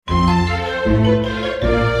Hello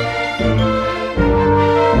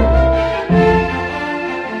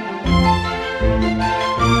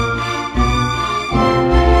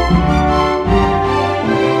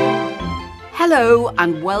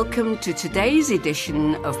and welcome to today's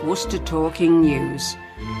edition of Worcester Talking News,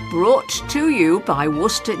 brought to you by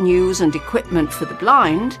Worcester News and Equipment for the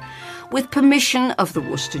Blind, with permission of the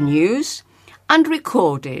Worcester News, and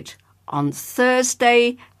recorded on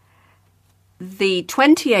Thursday, the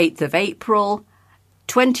 28th of April,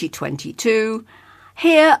 2022,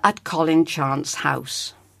 here at Colin Chance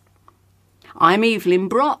House. I'm Evelyn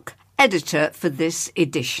Brock, editor for this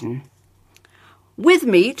edition. With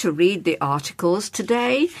me to read the articles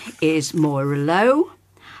today is Moira Lowe,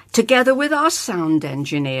 together with our sound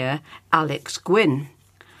engineer, Alex Gwynn.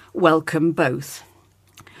 Welcome both.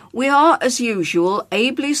 We are, as usual,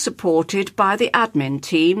 ably supported by the admin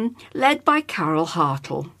team, led by Carol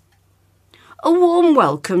Hartle. A warm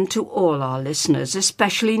welcome to all our listeners,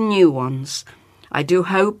 especially new ones. I do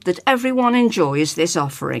hope that everyone enjoys this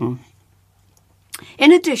offering.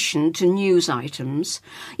 In addition to news items,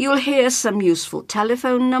 you'll hear some useful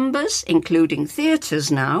telephone numbers, including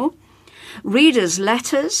theatres now, readers'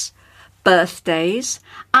 letters, birthdays,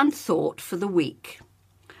 and thought for the week.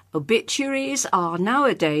 Obituaries are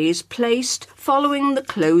nowadays placed following the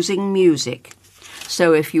closing music,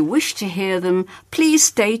 so if you wish to hear them, please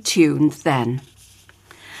stay tuned then.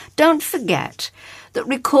 Don't forget that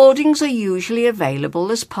recordings are usually available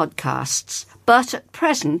as podcasts, but at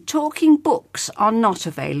present talking books are not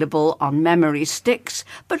available on memory sticks,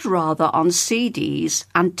 but rather on CDs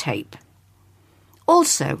and tape.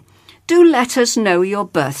 Also, do let us know your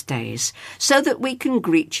birthdays so that we can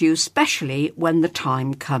greet you specially when the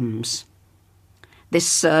time comes. This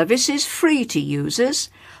service is free to users,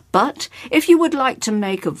 but if you would like to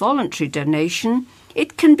make a voluntary donation,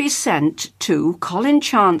 it can be sent to Colin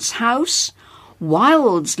Chance House,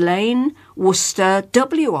 Wilds Lane, Worcester,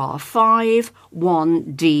 WR5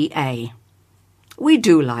 1DA. We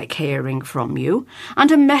do like hearing from you,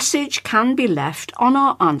 and a message can be left on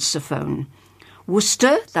our answer phone.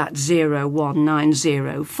 Worcester, that's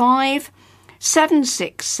 01905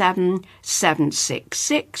 767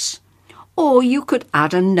 766, or you could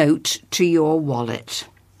add a note to your wallet.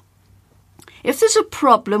 If there's a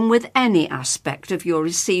problem with any aspect of your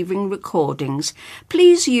receiving recordings,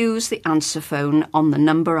 please use the answer phone on the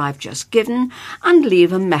number I've just given and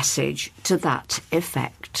leave a message to that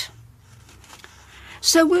effect.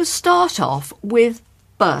 So we'll start off with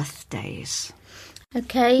birthdays.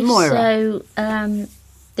 Okay, Moira. so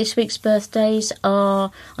this week's birthdays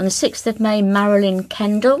are on the 6th of May, Marilyn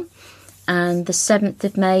Kendall, and the 7th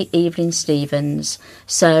of May, Evelyn Stevens.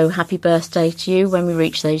 So happy birthday to you when we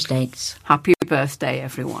reach those dates. Happy birthday,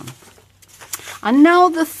 everyone. And now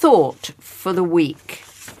the thought for the week.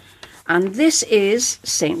 And this is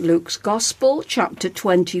St. Luke's Gospel, chapter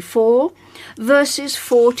 24, verses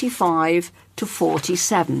 45 to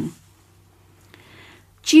 47.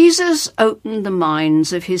 Jesus opened the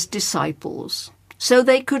minds of his disciples so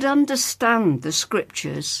they could understand the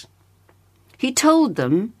scriptures. He told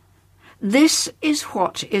them, "This is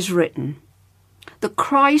what is written. The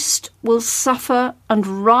Christ will suffer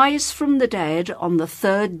and rise from the dead on the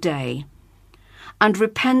third day, and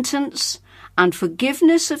repentance and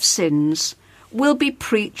forgiveness of sins will be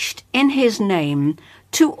preached in his name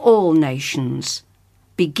to all nations,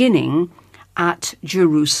 beginning at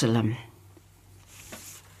Jerusalem."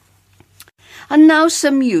 And now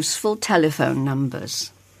some useful telephone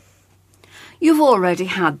numbers. You've already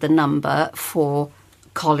had the number for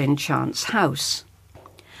Colin Chance House.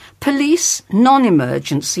 Police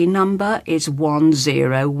non-emergency number is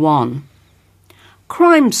 101.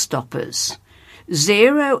 Crime Stoppers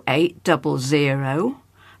 0800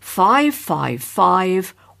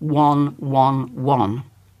 555 111.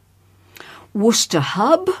 Worcester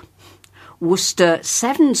Hub, Worcester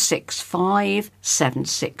 765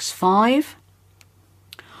 765.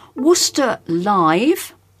 Worcester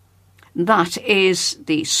Live, that is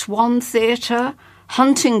the Swan Theatre,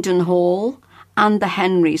 Huntingdon Hall and the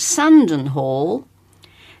Henry Sandon Hall,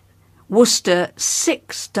 Worcester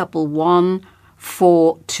 611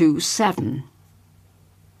 427.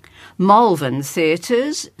 Malvern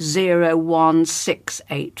Theatres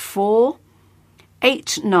 01684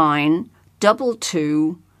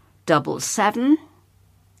 892277.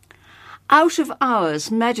 Out of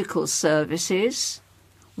Hours Medical Services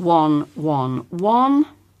 111.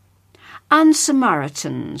 And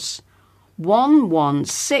Samaritans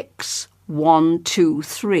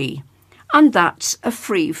 116123, and that's a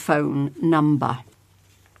free phone number.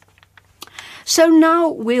 So now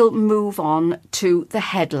we'll move on to the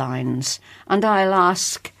headlines, and I'll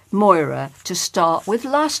ask Moira to start with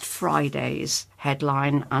last Friday's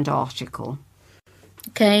headline and article.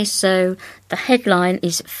 Okay, so the headline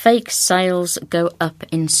is Fake Sales Go Up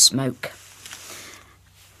in Smoke.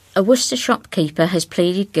 A Worcester shopkeeper has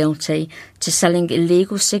pleaded guilty to selling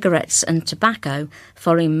illegal cigarettes and tobacco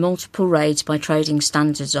following multiple raids by trading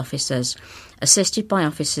standards officers, assisted by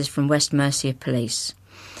officers from West Mercia Police.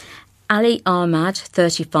 Ali Ahmad,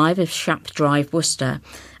 35, of Shap Drive, Worcester,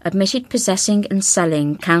 admitted possessing and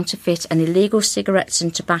selling counterfeit and illegal cigarettes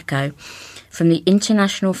and tobacco from the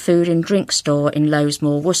International Food and Drink Store in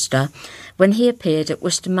Lowesmoor, Worcester, when he appeared at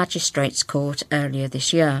Worcester Magistrates Court earlier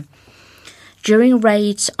this year. During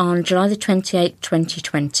raids on July the 28th,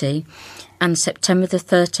 2020 and September the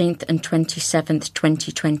 13th and 27th,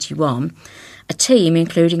 2021, a team,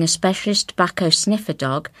 including a specialist tobacco sniffer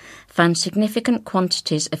dog, found significant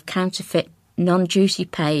quantities of counterfeit, non-duty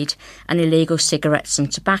paid and illegal cigarettes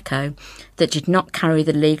and tobacco that did not carry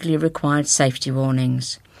the legally required safety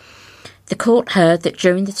warnings. The court heard that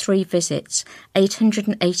during the 3 visits,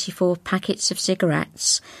 884 packets of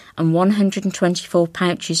cigarettes and 124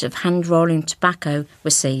 pouches of hand-rolling tobacco were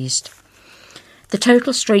seized. The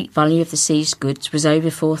total street value of the seized goods was over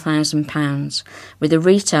 £4,000, with a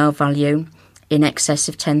retail value in excess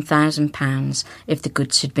of £10,000 if the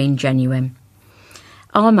goods had been genuine.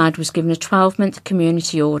 Ahmad was given a 12-month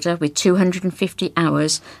community order with 250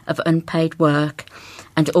 hours of unpaid work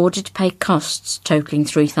and ordered to pay costs totalling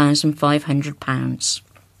 £3,500.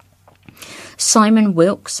 Simon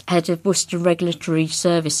Wilkes, head of Worcester Regulatory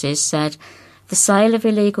Services, said, "The sale of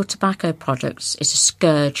illegal tobacco products is a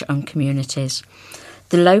scourge on communities.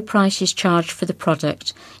 The low prices charged for the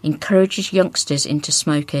product encourages youngsters into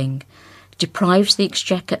smoking, deprives the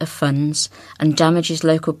exchequer of funds and damages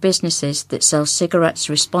local businesses that sell cigarettes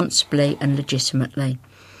responsibly and legitimately.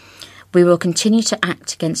 We will continue to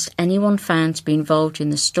act against anyone found to be involved in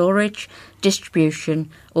the storage, distribution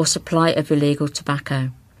or supply of illegal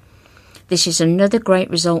tobacco. This is another great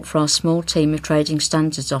result for our small team of trading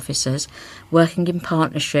standards officers working in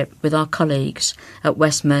partnership with our colleagues at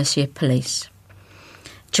West Mercia Police.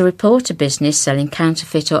 To report a business selling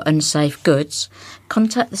counterfeit or unsafe goods,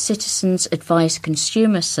 contact the Citizens Advice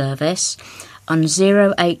Consumer Service on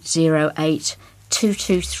 0808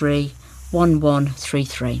 223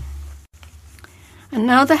 1133. And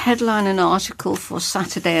now the headline and article for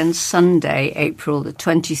Saturday and Sunday, April the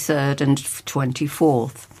 23rd and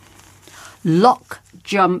 24th. Lock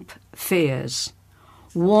jump fears.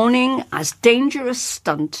 Warning as dangerous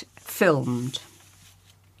stunt filmed.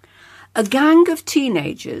 A gang of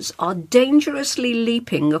teenagers are dangerously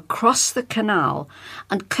leaping across the canal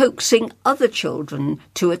and coaxing other children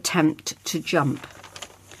to attempt to jump.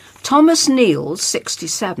 Thomas Neal,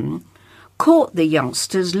 67, caught the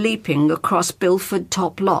youngsters leaping across Bilford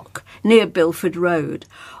Top Lock near Bilford Road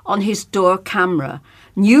on his door camera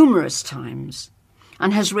numerous times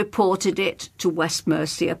and has reported it to West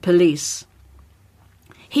Mercia Police.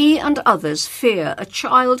 He and others fear a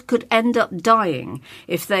child could end up dying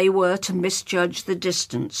if they were to misjudge the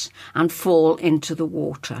distance and fall into the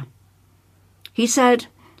water. He said,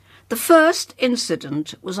 "The first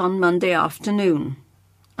incident was on Monday afternoon,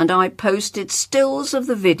 and I posted stills of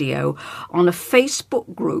the video on a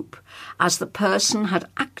Facebook group as the person had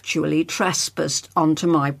actually trespassed onto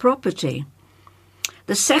my property.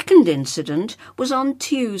 The second incident was on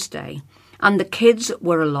Tuesday, and the kids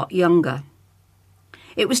were a lot younger.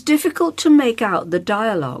 It was difficult to make out the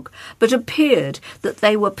dialogue, but appeared that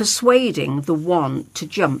they were persuading the one to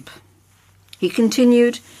jump." He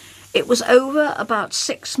continued, "It was over about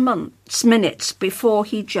 6 minutes before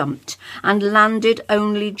he jumped and landed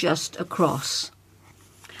only just across.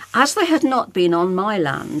 As they had not been on my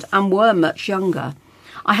land and were much younger,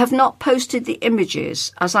 I have not posted the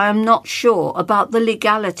images as I am not sure about the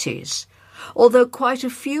legalities, although quite a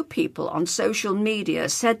few people on social media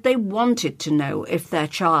said they wanted to know if their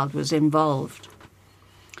child was involved.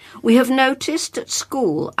 We have noticed at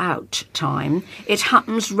school out time it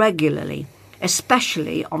happens regularly,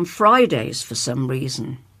 especially on Fridays for some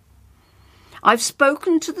reason. I've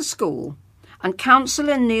spoken to the school and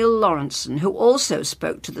Councillor Neil Lawrenson, who also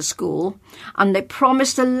spoke to the school, and they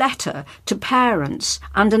promised a letter to parents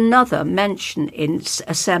and another mention in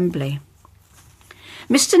assembly.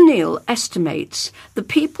 Mr. Neil estimates the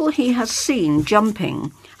people he has seen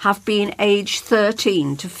jumping have been aged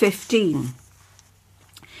 13 to 15.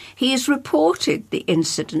 He has reported the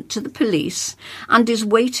incident to the police and is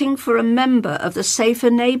waiting for a member of the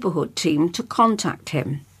Safer Neighbourhood team to contact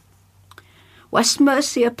him. West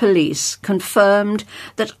Mercia Police confirmed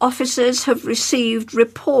that officers have received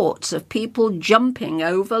reports of people jumping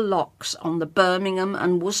over locks on the Birmingham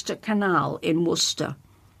and Worcester Canal in Worcester.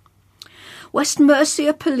 West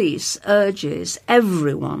Mercia Police urges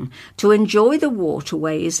everyone to enjoy the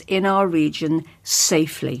waterways in our region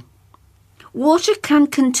safely. Water can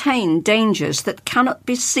contain dangers that cannot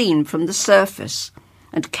be seen from the surface,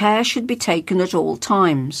 and care should be taken at all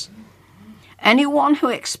times. Anyone who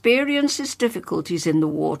experiences difficulties in the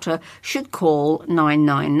water should call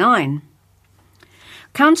 999.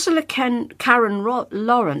 Councillor Karen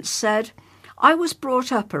Lawrence said, "I was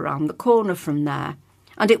brought up around the corner from there,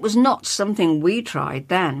 and it was not something we tried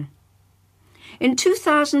then." In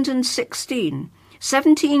 2016,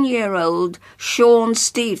 17-year-old Sean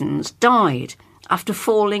Stevens died after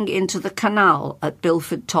falling into the canal at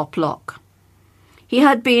Bilford Top Lock. He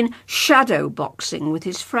had been shadow boxing with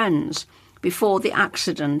his friends before the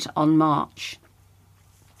accident on March.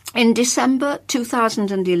 In December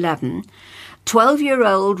 2011,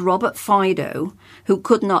 12-year-old Robert Fido, who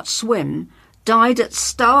could not swim, died at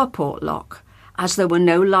Stourport Lock as there were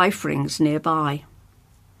no life rings nearby.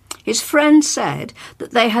 His friend said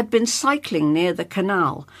that they had been cycling near the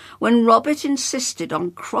canal when Robert insisted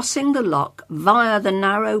on crossing the lock via the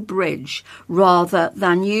narrow bridge rather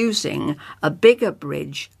than using a bigger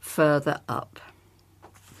bridge further up.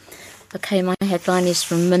 Okay, my headline is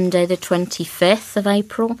from Monday the 25th of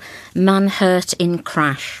April, Man hurt in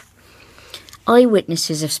crash.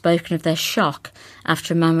 Eyewitnesses have spoken of their shock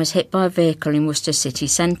after a man was hit by a vehicle in Worcester city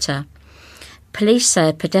centre. Police say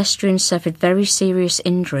a pedestrian suffered very serious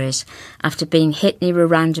injuries after being hit near a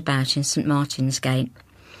roundabout in St Martin's Gate.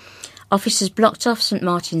 Officers blocked off St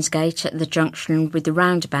Martin's Gate at the junction with the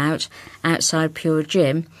roundabout outside Pure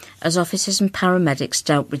Gym as officers and paramedics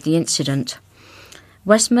dealt with the incident.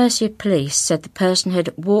 West Mercia Police said the person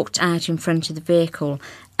had walked out in front of the vehicle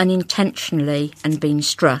unintentionally and been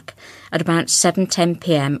struck at about 7:10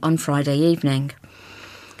 p.m. on Friday evening.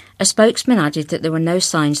 A spokesman added that there were no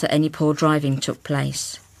signs that any poor driving took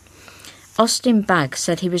place. Austin Bagg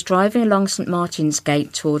said he was driving along St Martin's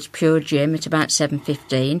Gate towards Pure Gym at about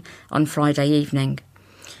 7:15 on Friday evening.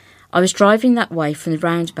 "I was driving that way from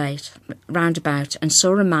the roundabout and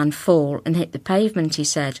saw a man fall and hit the pavement," he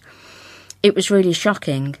said. "It was really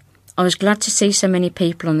shocking. I was glad to see so many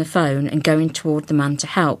people on the phone and going toward the man to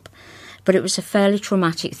help, but it was a fairly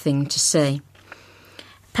traumatic thing to see."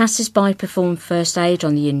 Passers-by performed first aid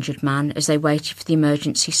on the injured man as they waited for the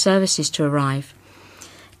emergency services to arrive.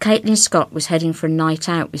 Caitlin Scott was heading for a night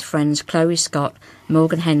out with friends Chloe Scott,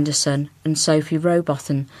 Morgan Henderson and Sophie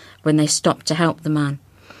Rowbothan when they stopped to help the man.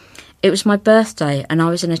 "It was my birthday and I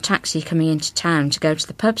was in a taxi coming into town to go to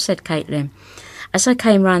the pub," said Caitlin. "As I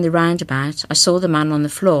came round the roundabout, I saw the man on the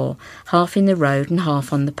floor, half in the road and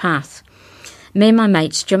half on the path. Me and my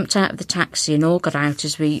mates jumped out of the taxi and all got out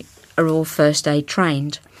as we are all first aid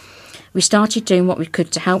trained. We started doing what we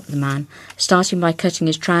could to help the man, starting by cutting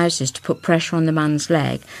his trousers to put pressure on the man's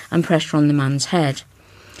leg and pressure on the man's head.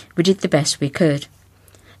 We did the best we could.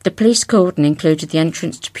 The police cordon included the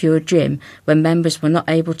entrance to Pure Gym when members were not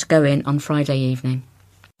able to go in on Friday evening."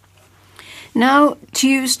 Now,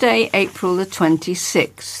 Tuesday, April the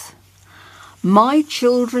 26th. My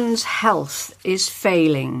children's health is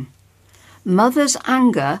failing. Mother's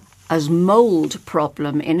anger as mould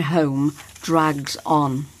problem in home drags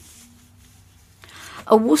on.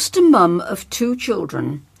 A Worcester mum of 2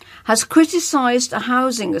 children has criticised a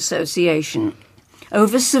housing association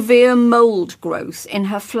over severe mould growth in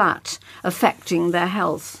her flat affecting their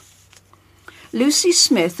health. Lucy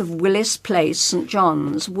Smith of Willis Place, St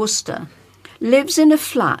John's, Worcester, lives in a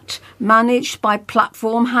flat managed by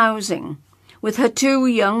Platform Housing with her 2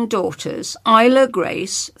 young daughters, Isla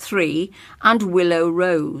Grace, 3, and Willow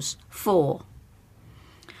Rose, 4.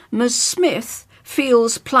 Ms Smith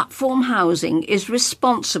feels Platform Housing is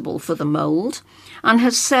responsible for the mould and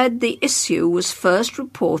has said the issue was first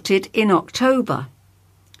reported in October.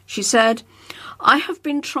 She said, "I have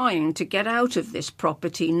been trying to get out of this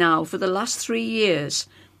property now for the last 3 years,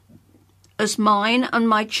 as mine and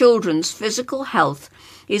my children's physical health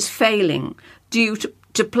is failing due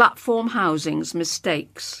to Platform Housing's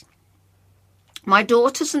mistakes. My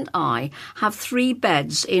daughters and I have 3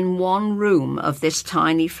 beds in 1 room of this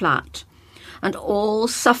tiny flat, and all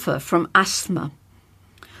suffer from asthma.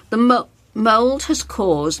 The mould has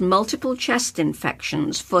caused multiple chest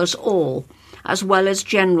infections for us all, as well as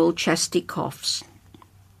general chesty coughs.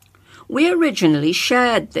 We originally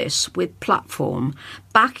shared this with Platform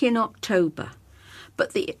back in October,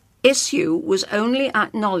 but the issue was only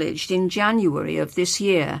acknowledged in January of this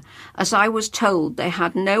year, as I was told they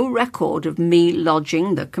had no record of me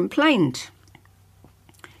lodging the complaint."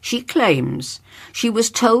 She claims she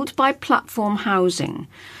was told by Platform Housing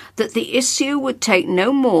that the issue would take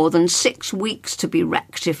no more than 6 weeks to be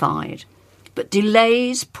rectified, but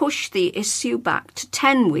delays pushed the issue back to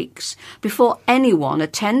 10 weeks before anyone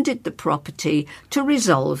attended the property to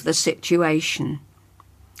resolve the situation.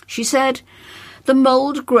 She said, "The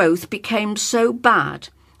mould growth became so bad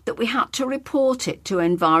that we had to report it to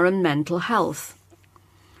environmental health.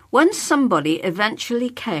 When somebody eventually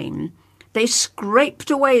came, they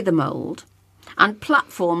scraped away the mould, and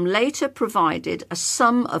Platform later provided a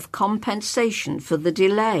sum of compensation for the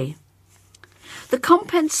delay. The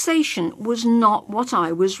compensation was not what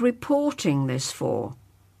I was reporting this for.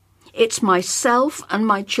 It's myself and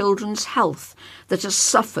my children's health that has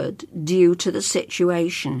suffered due to the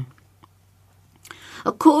situation."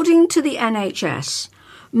 According to the NHS,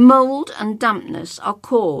 mould and dampness are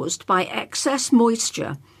caused by excess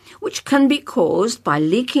moisture, which can be caused by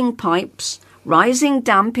leaking pipes, rising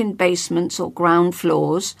damp in basements or ground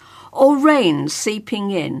floors, or rain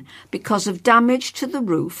seeping in because of damage to the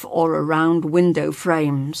roof or around window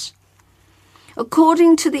frames.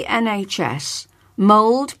 According to the NHS,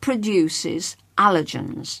 mould produces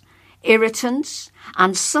allergens, irritants,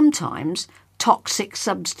 and sometimes toxic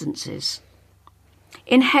substances.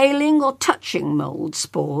 Inhaling or touching mould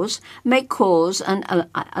spores may cause an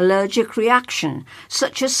allergic reaction,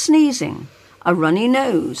 such as sneezing, a runny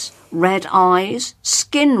nose, red eyes,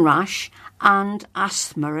 skin rash, and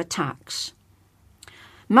asthma attacks.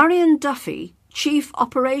 Marion Duffy, Chief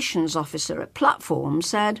Operations Officer at Platform,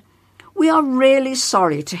 said, "We are really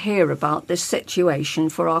sorry to hear about this situation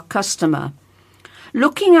for our customer.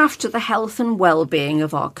 Looking after the health and well-being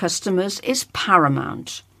of our customers is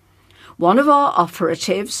paramount. One of our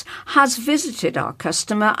operatives has visited our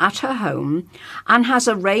customer at her home and has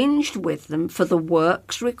arranged with them for the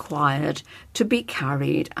works required to be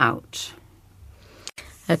carried out."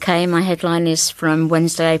 Okay, my headline is from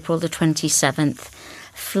Wednesday, April the 27th.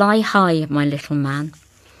 Fly high, my little man.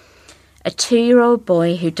 A 2-year-old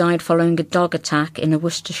boy who died following a dog attack in a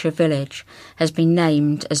Worcestershire village has been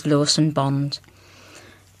named as Lawson Bond.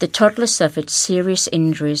 The toddler suffered serious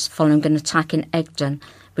injuries following an attack in Egdon,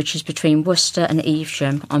 which is between Worcester and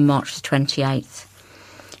Evesham, on March the 28th.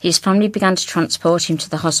 His family began to transport him to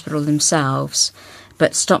the hospital themselves,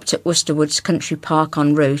 but stopped at Worcester Woods Country Park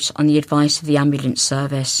en route on the advice of the ambulance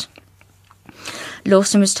service.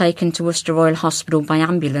 Lawson was taken to Worcester Royal Hospital by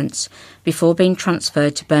ambulance before being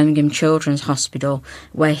transferred to Birmingham Children's Hospital,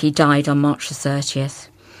 where he died on March the 30th.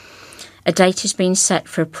 A date has been set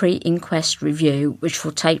for a pre-inquest review, which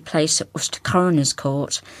will take place at Worcester Coroner's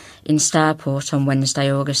Court in Stourport on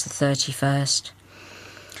Wednesday, August the 31st.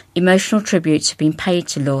 Emotional tributes have been paid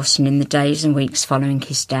to Lawson in the days and weeks following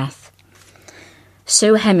his death.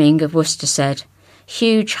 Sue Hemming of Worcester said,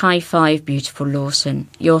 "Huge high five, beautiful Lawson.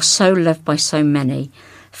 You're so loved by so many.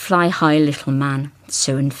 Fly high, little man."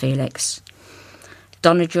 Sue and Felix.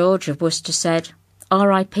 Donna George of Worcester said,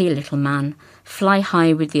 "R.I.P. little man. Fly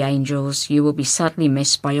high with the angels. You will be sadly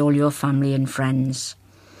missed by all your family and friends."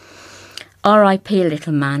 "R.I.P.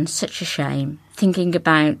 little man. Such a shame. Thinking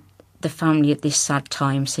about the family at this sad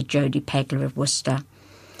time," said Jodie Pegler of Worcester.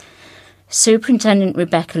 Superintendent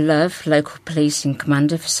Rebecca Love, local policing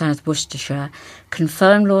commander for South Worcestershire,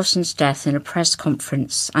 confirmed Lawson's death in a press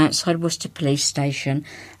conference outside Worcester Police Station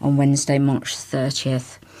on Wednesday, March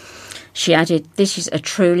 30th. She added, "This is a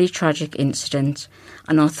truly tragic incident,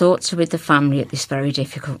 and our thoughts are with the family at this very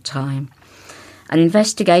difficult time. An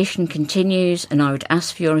investigation continues, and I would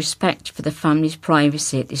ask for your respect for the family's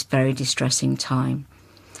privacy at this very distressing time."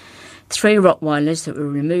 3 Rottweilers that were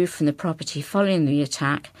removed from the property following the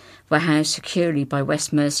attack were housed securely by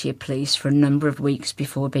West Mercia Police for a number of weeks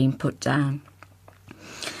before being put down.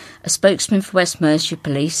 A spokesman for West Mercia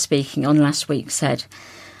Police, speaking on last week, said,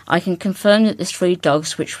 "I can confirm that the 3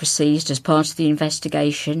 dogs which were seized as part of the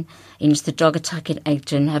investigation into the dog attack in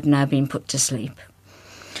Egdon have now been put to sleep.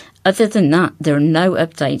 Other than that, there are no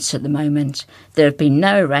updates at the moment. There have been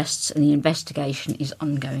no arrests and the investigation is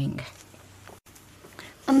ongoing."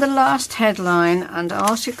 And the last headline and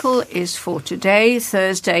article is for today,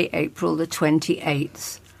 Thursday, April the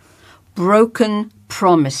 28th. Broken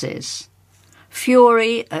promises.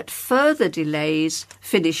 Fury at further delays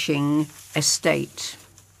finishing estate.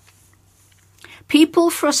 People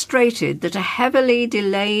frustrated that a heavily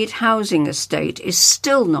delayed housing estate is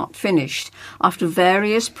still not finished after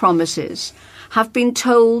various promises have been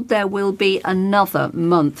told there will be another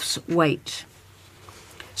month's wait.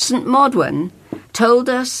 St Modwen told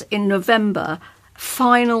us in November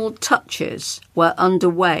final touches were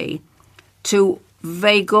underway to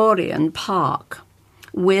Vagorian Park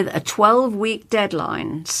with a 12-week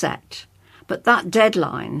deadline set, but that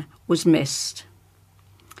deadline was missed.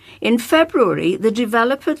 In February, the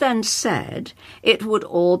developer then said it would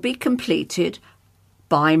all be completed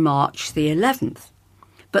by March the 11th.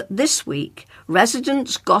 But this week,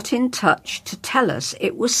 residents got in touch to tell us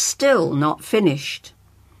it was still not finished.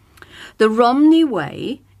 The Romney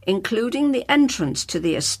Way, including the entrance to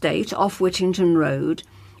the estate off Whittington Road,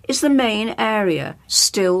 is the main area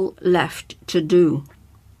still left to do.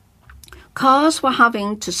 Cars were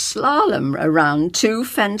having to slalom around 2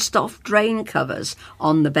 fenced-off drain covers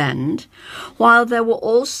on the bend, while there were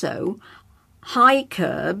also high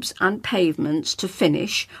curbs and pavements to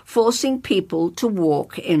finish, forcing people to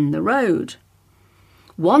walk in the road.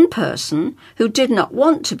 One person, who did not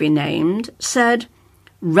want to be named, said,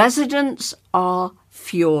 "Residents are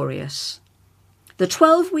furious." The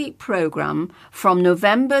 12-week programme from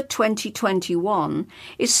November 2021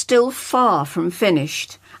 is still far from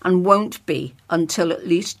finished and won't be until at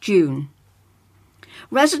least June.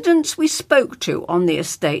 Residents we spoke to on the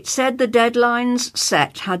estate said the deadlines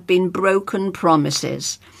set had been broken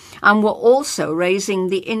promises and were also raising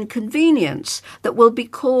the inconvenience that will be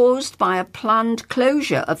caused by a planned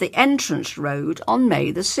closure of the entrance road on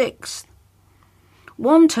May the 6th.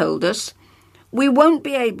 One told us, "We won't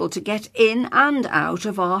be able to get in and out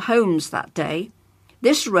of our homes that day.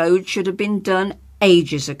 This road should have been done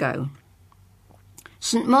ages ago."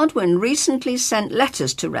 St Modwen recently sent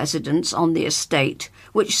letters to residents on the estate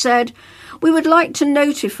which said, "We would like to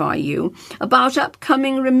notify you about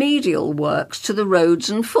upcoming remedial works to the roads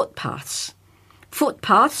and footpaths.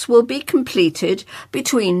 Footpaths will be completed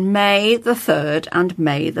between May the 3rd and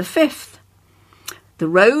May the 5th. The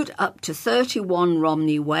road up to 31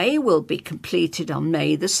 Romney Way will be completed on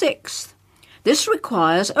May the 6th. This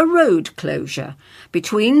requires a road closure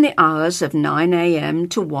between the hours of 9 a.m.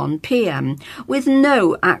 to 1 p.m. with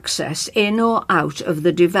no access in or out of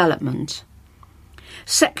the development.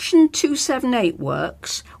 Section 278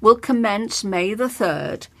 works will commence May the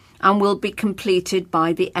 3rd and will be completed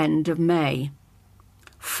by the end of May.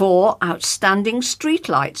 4 outstanding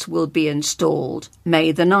streetlights will be installed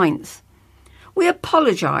May the 9th. We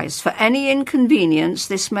apologise for any inconvenience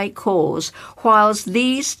this may cause whilst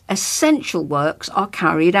these essential works are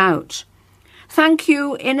carried out. Thank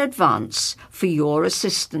you in advance for your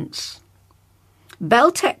assistance."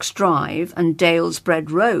 Beltex Drive and Dalesbred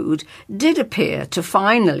Road did appear to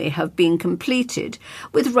finally have been completed,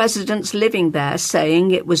 with residents living there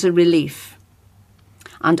saying it was a relief.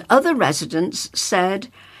 And other residents said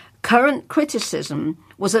current criticism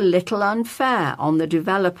was a little unfair on the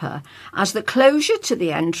developer, as the closure to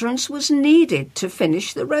the entrance was needed to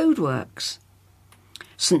finish the roadworks.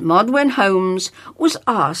 St Modwen Homes was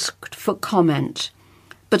asked for comment,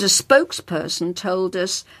 but a spokesperson told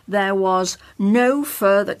us there was no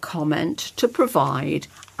further comment to provide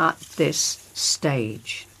at this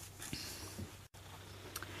stage.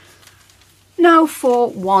 Now for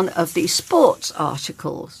one of the sports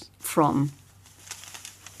articles from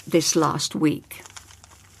this last week.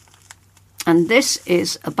 And this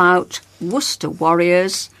is about Worcester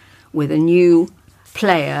Warriors with a new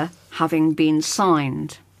player having been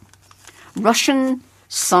signed. Russian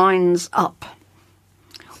signs up.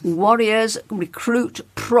 Warriors recruit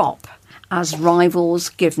prop as rivals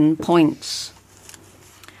given points.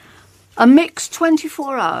 A mixed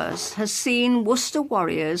 24 hours has seen Worcester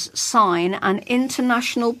Warriors sign an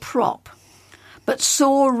international prop, but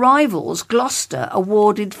saw rivals Gloucester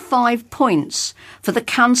awarded 5 points for the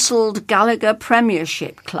cancelled Gallagher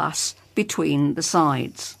Premiership clash between the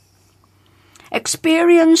sides.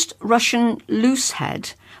 Experienced Russian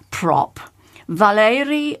loosehead prop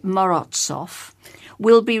Valery Morozov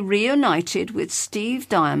will be reunited with Steve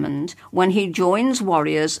Diamond when he joins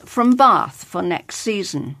Warriors from Bath for next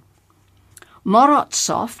season.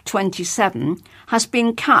 Morozov, 27, has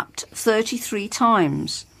been capped 33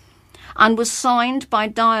 times and was signed by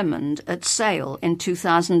Diamond at Sale in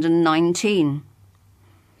 2019.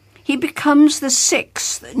 He becomes the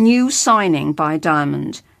 6th new signing by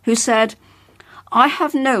Diamond, who said, "I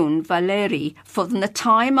have known Valery from the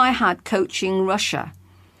time I had coaching Russia,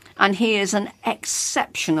 and he is an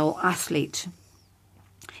exceptional athlete.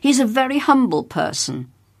 He's a very humble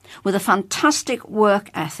person with a fantastic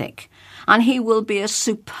work ethic, and he will be a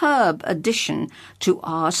superb addition to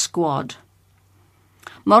our squad."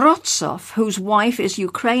 Morozov, whose wife is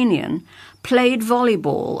Ukrainian, played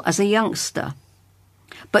volleyball as a youngster,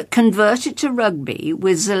 but converted to rugby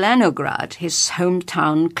with Zelenograd, his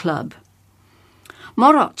hometown club.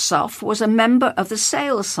 Morozov was a member of the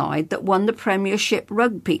Sale side that won the Premiership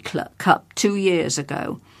Rugby Cup 2 years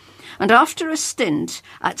ago, and after a stint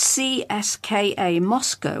at CSKA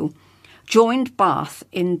Moscow, joined Bath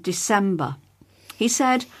in December. He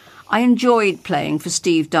said, I enjoyed playing for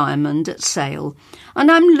Steve Diamond at Sale, and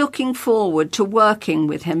I'm looking forward to working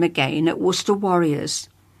with him again at Worcester Warriors.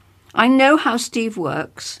 I know how Steve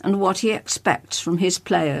works and what he expects from his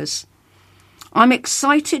players. I'm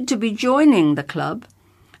excited to be joining the club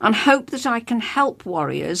and hope that I can help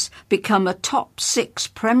Warriors become a top 6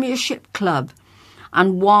 Premiership club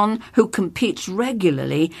and one who competes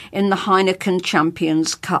regularly in the Heineken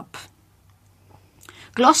Champions Cup.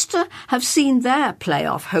 Gloucester have seen their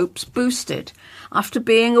playoff hopes boosted after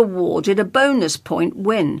being awarded a bonus point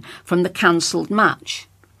win from the cancelled match.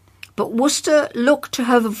 But Worcester look to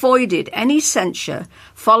have avoided any censure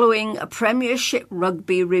following a Premiership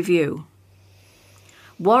rugby review.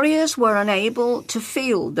 Warriors were unable to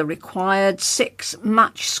field the required 6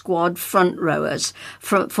 match squad front rowers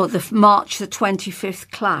for the March the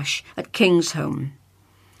 25th clash at Kingsholm.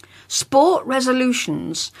 Sport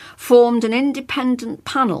Resolutions formed an independent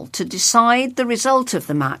panel to decide the result of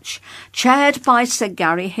the match, chaired by Sir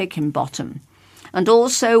Gary Higginbottom, and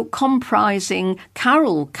also comprising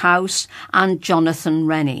Carol Cowse and Jonathan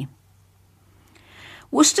Rennie.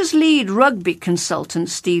 Worcester's lead rugby consultant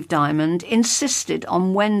Steve Diamond insisted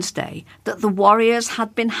on Wednesday that the Warriors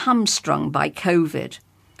had been hamstrung by COVID,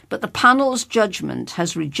 but the panel's judgment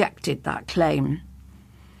has rejected that claim.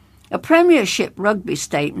 A Premiership rugby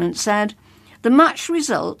statement said, "The match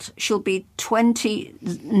result shall be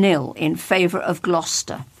 20-0 in favour of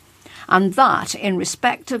Gloucester, and that, in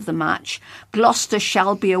respect of the match, Gloucester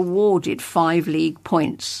shall be awarded 5 league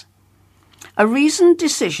points. A reasoned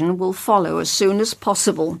decision will follow as soon as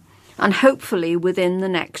possible, and hopefully within the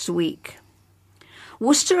next week."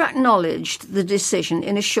 Worcester acknowledged the decision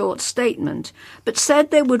in a short statement, but said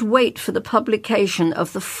they would wait for the publication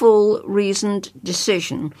of the full reasoned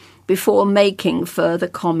decision before making further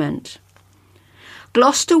comment.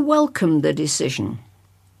 Gloucester welcomed the decision,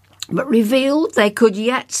 but revealed they could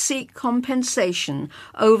yet seek compensation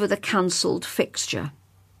over the cancelled fixture.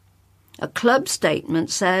 A club statement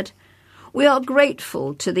said, "We are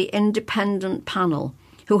grateful to the independent panel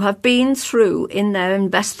who have been through in their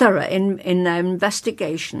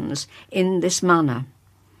investigations in this manner.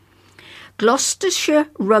 Gloucestershire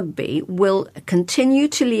Rugby will continue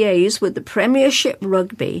to liaise with the Premiership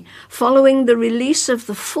Rugby following the release of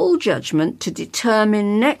the full judgment to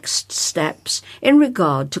determine next steps in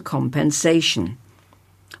regard to compensation.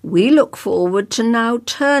 We look forward to now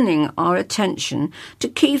turning our attention to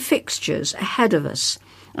key fixtures ahead of us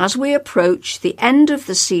as we approach the end of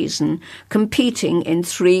the season, competing in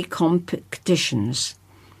 3 competitions.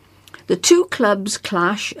 The 2 clubs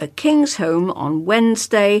clash at Kingsholm on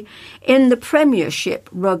Wednesday in the Premiership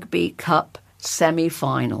Rugby Cup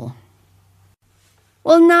semi-final.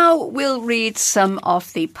 Well, now we'll read some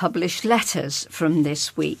of the published letters from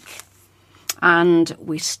this week. And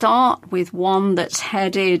we start with one that's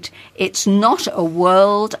headed, "It's not a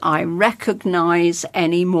world I recognise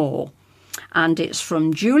anymore." And it's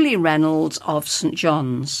from Julie Reynolds of St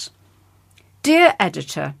John's. "Dear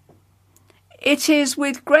Editor, it is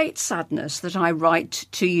with great sadness that I write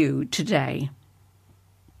to you today.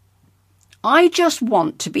 I just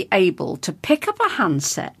want to be able to pick up a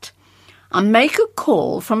handset and make a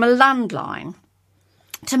call from a landline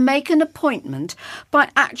to make an appointment by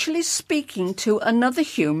actually speaking to another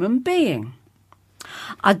human being.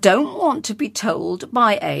 I don't want to be told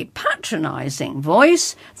by a patronising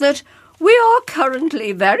voice that we are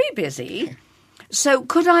currently very busy, so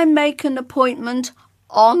could I make an appointment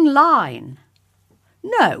online?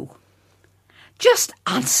 No. Just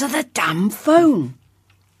answer the damn phone.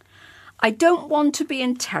 I don't want to be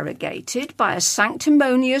interrogated by a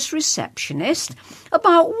sanctimonious receptionist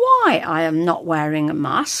about why I am not wearing a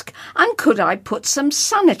mask and could I put some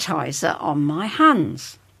sanitizer on my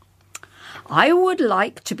hands. I would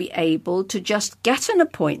like to be able to just get an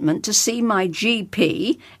appointment to see my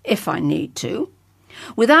GP, if I need to,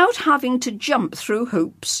 without having to jump through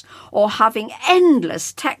hoops or having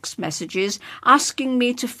endless text messages asking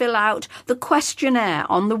me to fill out the questionnaire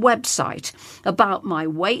on the website about my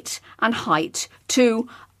weight and height to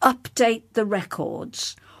update the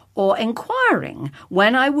records, or inquiring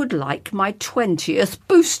when I would like my 20th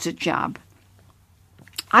booster jab.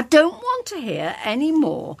 I don't want to hear any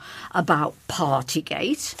more about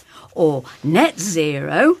Partygate or net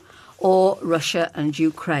zero or Russia and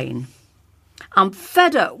Ukraine. I'm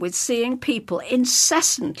fed up with seeing people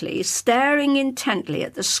incessantly staring intently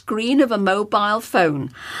at the screen of a mobile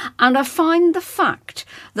phone, and I find the fact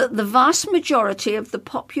that the vast majority of the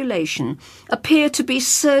population appear to be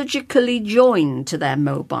surgically joined to their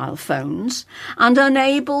mobile phones and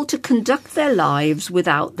unable to conduct their lives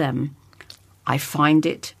without them. I find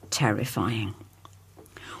it terrifying.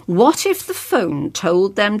 What if the phone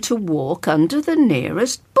told them to walk under the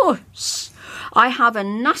nearest bus? I have a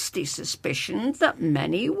nasty suspicion that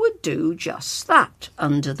many would do just that.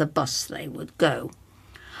 Under the bus they would go.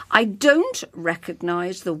 I don't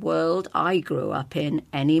recognise the world I grew up in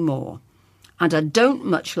anymore, and I don't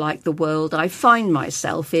much like the world I find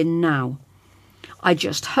myself in now. I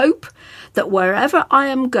just hope that wherever I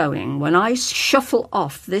am going when I shuffle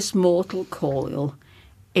off this mortal coil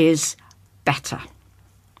is better.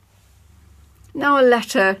 Now a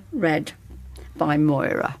letter read by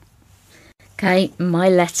Moira. Okay, my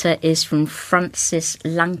letter is from Francis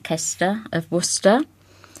Lancaster of Worcester.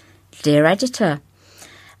 Dear Editor,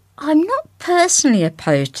 I'm not personally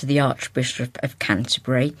opposed to the Archbishop of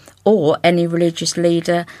Canterbury or any religious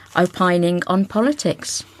leader opining on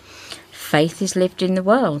politics. Faith is lived in the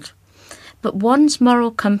world, but one's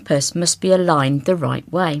moral compass must be aligned the right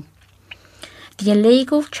way. The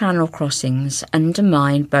illegal channel crossings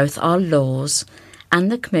undermine both our laws and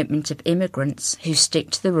the commitment of immigrants who stick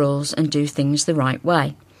to the rules and do things the right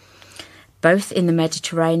way. Both in the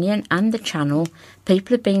Mediterranean and the Channel,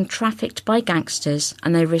 people are being trafficked by gangsters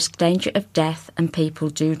and they risk danger of death and people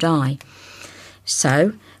do die.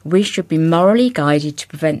 So, we should be morally guided to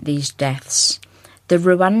prevent these deaths. The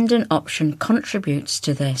Rwandan option contributes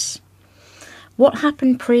to this. What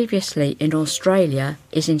happened previously in Australia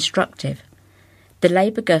is instructive. The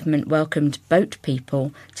Labour government welcomed boat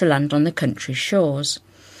people to land on the country's shores.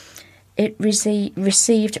 It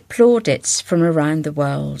received plaudits from around the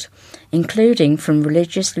world, including from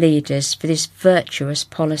religious leaders for this virtuous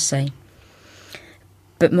policy.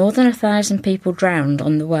 But more than 1,000 people drowned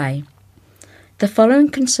on the way. The following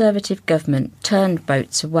Conservative government turned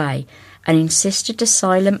boats away and insisted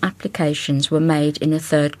asylum applications were made in a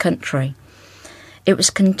third country. It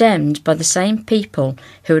was condemned by the same people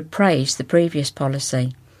who had praised the previous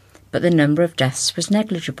policy, but the number of deaths was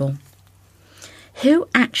negligible. Who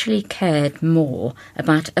actually cared more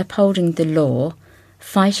about upholding the law,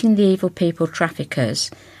 fighting the evil people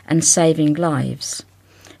traffickers and saving lives?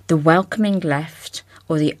 The welcoming left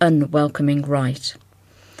or the unwelcoming right?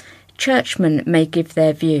 Churchmen may give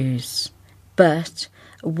their views, but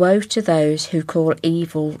woe to those who call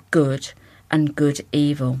evil good and good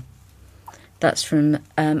evil. That's from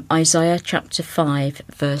Isaiah chapter 5,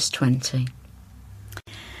 verse 20.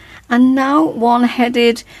 And now one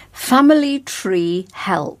headed Family Tree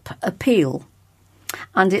Help Appeal.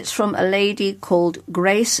 And it's from a lady called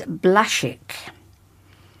Grace Blashick.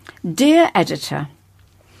 Dear Editor,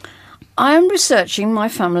 I am researching my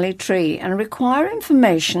family tree and require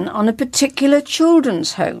information on a particular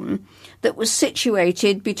children's home that was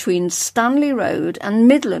situated between Stanley Road and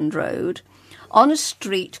Midland Road on a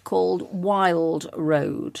street called Wild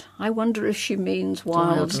Road. I wonder if she means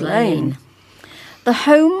Wild Lane. The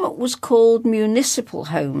home was called Municipal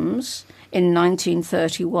Homes in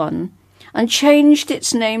 1931 and changed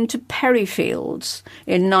its name to Perryfields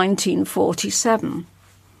in 1947.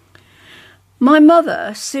 My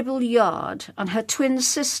mother, Sybil Yard, and her twin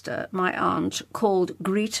sister, my aunt, called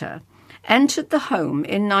Greta, entered the home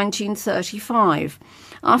in 1935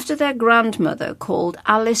 after their grandmother, called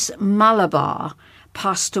Alice Malabar,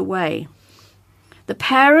 passed away. The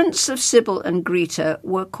parents of Sybil and Greta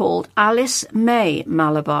were called Alice May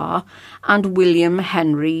Malabar and William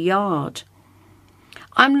Henry Yard.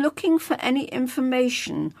 I'm looking for any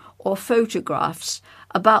information or photographs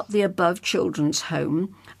about the above children's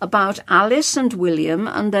home, about Alice and William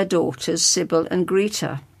and their daughters Sybil and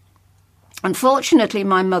Greta. Unfortunately,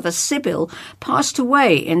 my mother Sybil passed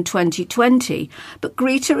away in 2020, but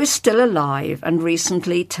Greta is still alive and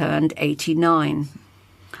recently turned 89.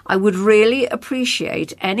 I would really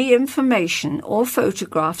appreciate any information or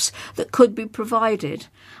photographs that could be provided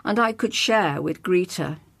and I could share with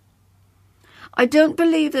Greta. I don't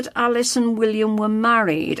believe that Alice and William were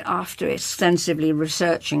married after extensively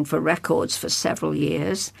researching for records for several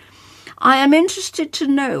years. I am interested to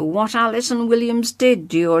know what Alice and Williams did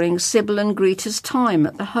during Sybil and Greta's time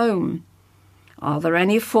at the home. Are there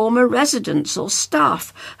any former residents or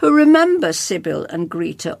staff who remember Sybil and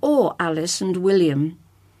Greta or Alice and William?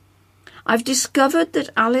 I've discovered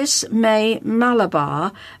that Alice May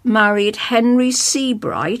Malabar married Henry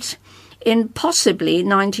Seabright in possibly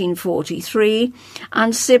 1943,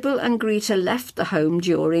 and Sybil and Greta left the home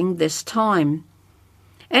during this time.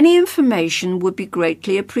 Any information would be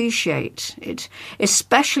greatly appreciated,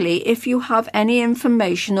 especially if you have any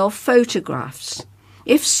information or photographs.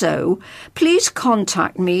 If so, please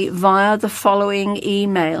contact me via the following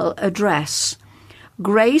email address: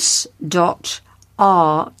 grace.r.blaszyk,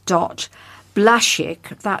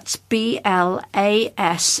 that's BLASCZYK,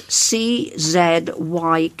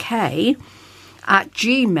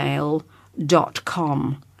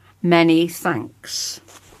 @gmail.com. Many thanks.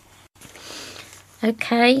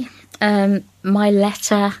 Okay, my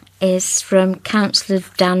letter is from Councillor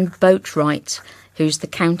Dan Boatwright, who's the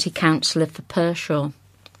County Councillor for Pershore.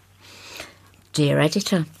 Dear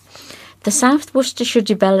Editor, the South Worcestershire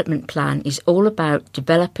Development Plan is all about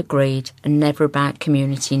developer greed and never about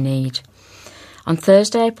community need. On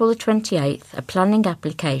Thursday, April the 28th, a planning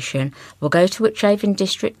application will go to Wychavon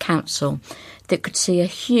District Council that could see a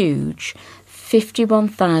huge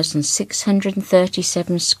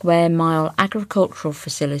 51,637 square mile agricultural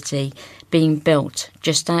facility being built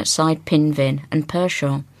just outside Pinvin and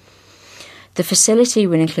Pershore. The facility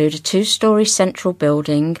will include a 2-storey central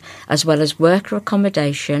building, as well as worker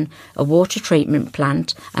accommodation, a water treatment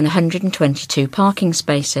plant and 122 parking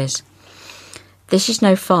spaces. This is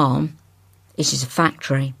no farm, it is a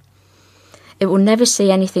factory. It will never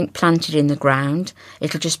see anything planted in the ground,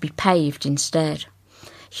 it'll just be paved instead.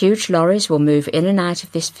 Huge lorries will move in and out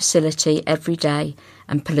of this facility every day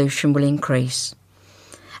and pollution will increase.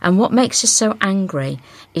 And what makes us so angry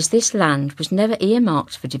is this land was never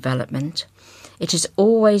earmarked for development. It has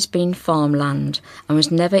always been farmland and was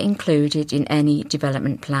never included in any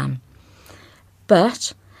development plan.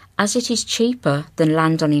 But, as it is cheaper than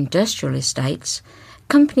land on industrial estates,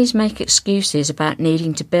 companies make excuses about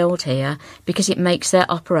needing to build here because it makes their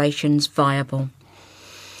operations viable.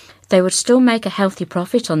 They would still make a healthy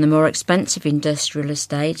profit on the more expensive industrial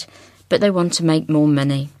estate, but they want to make more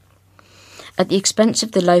money, at the expense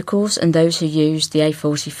of the locals and those who use the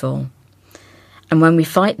A44. And when we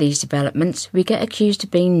fight these developments, we get accused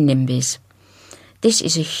of being NIMBYs. This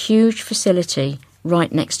is a huge facility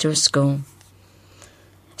right next to a school.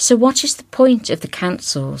 So what is the point of the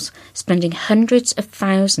councils spending hundreds of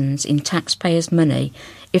thousands in taxpayers' money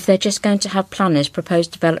if they're just going to have planners propose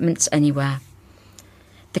developments anywhere?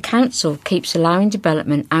 The council keeps allowing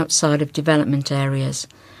development outside of development areas,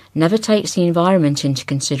 never takes the environment into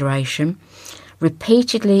consideration,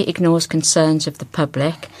 repeatedly ignores concerns of the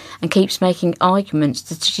public and keeps making arguments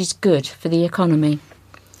that it is good for the economy.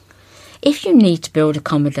 If you need to build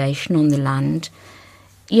accommodation on the land,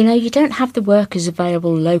 you don't have the workers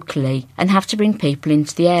available locally and have to bring people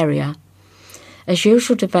into the area. As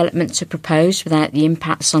usual, developments are proposed without the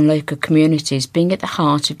impacts on local communities being at the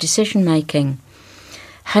heart of decision making.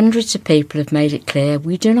 Hundreds of people have made it clear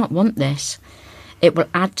we do not want this. It will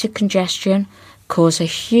add to congestion, cause a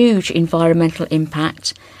huge environmental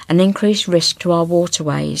impact and increase risk to our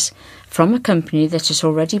waterways from a company that has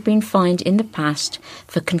already been fined in the past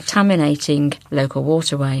for contaminating local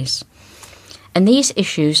waterways. And these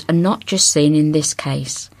issues are not just seen in this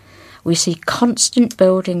case. We see constant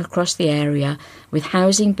building across the area, with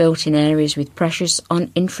housing built in areas with pressures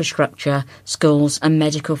on infrastructure, schools and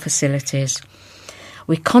medical facilities.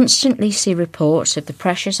 We constantly see reports of the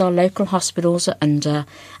pressures our local hospitals are under,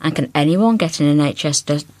 and can anyone get an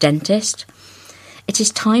NHS dentist? It is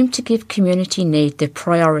time to give community need the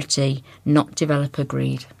priority, not developer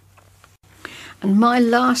greed. And my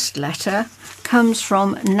last letter comes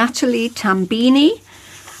from Natalie Tambini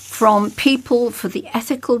from People for the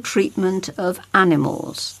Ethical Treatment of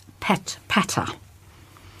Animals, PETA.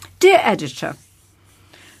 Dear Editor,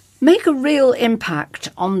 make a real impact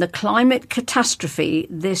on the climate catastrophe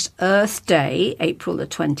this Earth Day, April the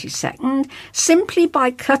 22nd, simply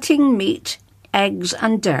by cutting meat, eggs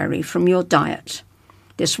and dairy from your diet.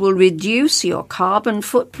 This will reduce your carbon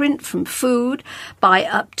footprint from food by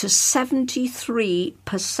up to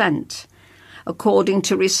 73%, according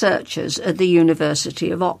to researchers at the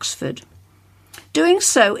University of Oxford. Doing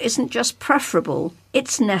so isn't just preferable,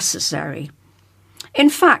 it's necessary.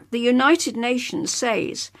 In fact, the United Nations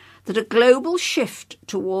says that a global shift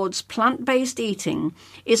towards plant-based eating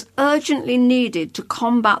is urgently needed to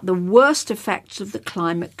combat the worst effects of the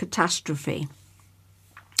climate catastrophe.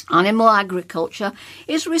 Animal agriculture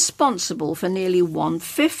is responsible for nearly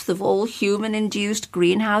 1/5 of all human-induced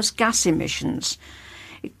greenhouse gas emissions.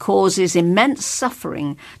 It causes immense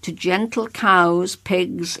suffering to gentle cows,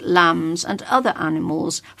 pigs, lambs and other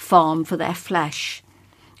animals farmed for their flesh.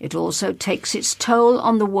 It also takes its toll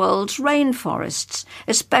on the world's rainforests,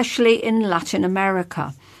 especially in Latin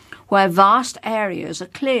America, where vast areas are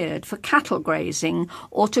cleared for cattle grazing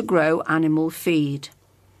or to grow animal feed.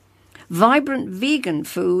 Vibrant vegan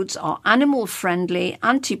foods are animal-friendly,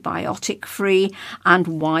 antibiotic-free and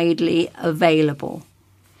widely available.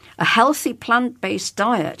 A healthy plant-based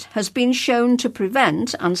diet has been shown to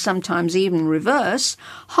prevent, and sometimes even reverse,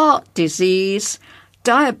 heart disease,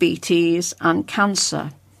 diabetes and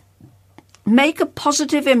cancer. Make a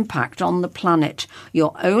positive impact on the planet,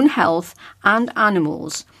 your own health and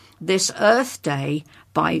animals this Earth Day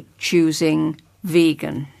by choosing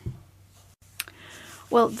vegan.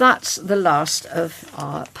 Well, that's the last of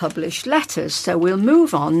our published letters, so we'll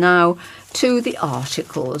move on now to the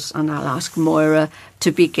articles, and I'll ask Moira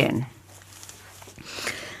to begin.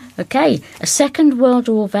 OK, a Second World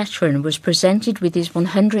War veteran was presented with his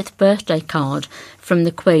 100th birthday card from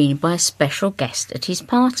the Queen by a special guest at his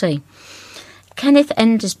party. Kenneth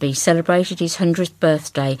Endersby celebrated his 100th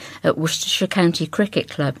birthday at Worcestershire County Cricket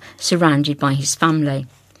Club, surrounded by his family.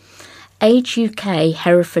 Age UK,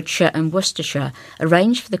 Herefordshire and Worcestershire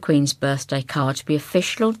arranged for the Queen's birthday card to be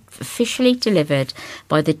officially delivered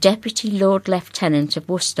by the Deputy Lord Lieutenant of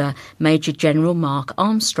Worcester, Major General Mark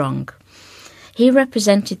Armstrong. He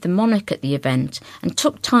represented the monarch at the event and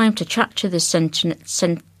took time to chat to the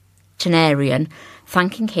centenarian,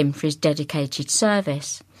 thanking him for his dedicated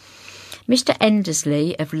service. Mr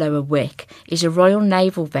Endersley of Lower Wick is a Royal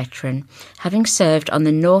Naval veteran, having served on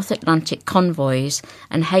the North Atlantic convoys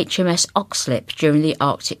and HMS Oxlip during the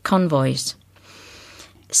Arctic convoys.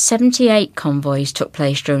 78 convoys took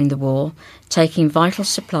place during the war, taking vital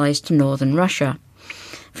supplies to northern Russia.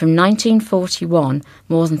 From 1941,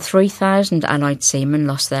 more than 3,000 Allied seamen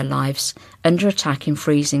lost their lives under attack in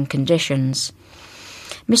freezing conditions.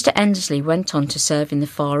 Mr Endersley went on to serve in the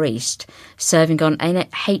Far East, serving on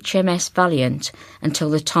HMS Valiant until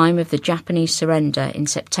the time of the Japanese surrender in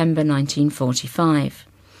September 1945.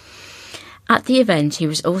 At the event, he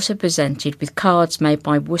was also presented with cards made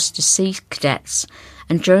by Worcester Sea Cadets,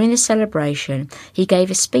 and during the celebration, he gave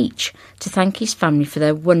a speech to thank his family for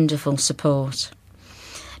their wonderful support.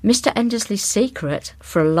 Mr Endersley's secret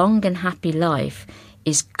for a long and happy life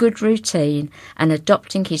is good routine and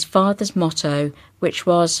adopting his father's motto, which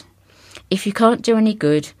was, "If you can't do any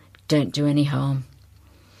good, don't do any harm."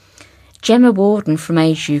 Gemma Warden from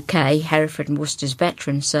Age UK, Hereford and Worcester's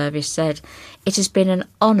Veteran Service, said, "It has been an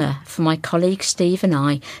honour for my colleague Steve and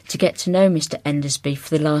I to get to know Mr Endersby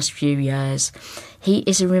for the last few years. He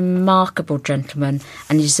is a remarkable gentleman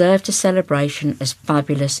and deserved a celebration as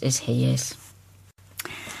fabulous as he is."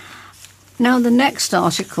 Now, the next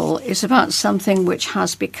article is about something which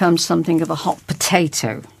has become something of a hot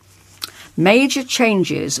potato. Major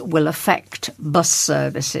changes will affect bus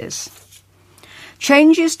services.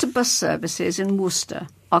 Changes to bus services in Worcester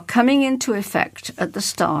are coming into effect at the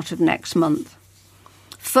start of next month.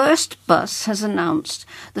 First Bus has announced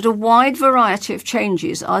that a wide variety of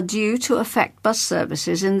changes are due to affect bus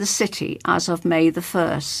services in the city as of May the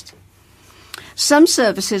 1st. Some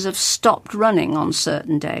services have stopped running on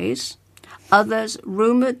certain days. Others,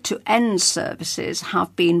 rumoured to end services,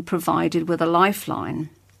 have been provided with a lifeline.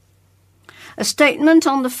 A statement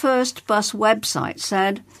on the First Bus website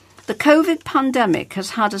said, "The COVID pandemic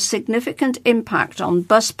has had a significant impact on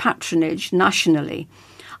bus patronage nationally.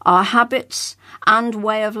 Our habits and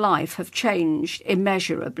way of life have changed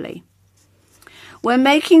immeasurably. We're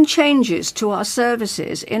making changes to our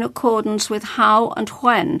services in accordance with how and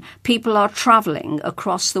when people are travelling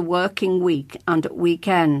across the working week and at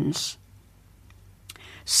weekends."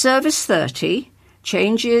 Service 30,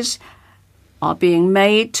 changes are being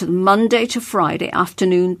made to the Monday to Friday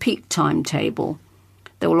afternoon peak timetable.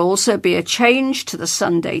 There will also be a change to the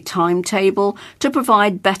Sunday timetable to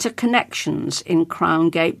provide better connections in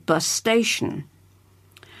Crowngate bus station.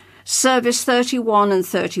 Service 31 and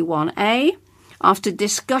 31A, after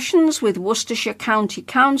discussions with Worcestershire County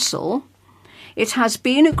Council, it has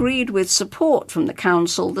been agreed with support from the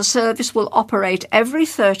council the service will operate every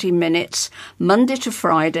 30 minutes, Monday to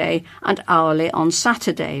Friday, and hourly on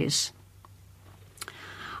Saturdays.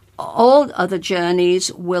 All other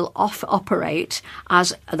journeys will operate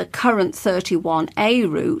as the current 31A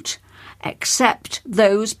route, except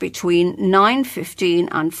those between 9:15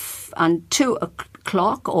 and 2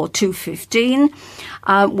 o'clock or 2:15,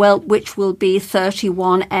 which will be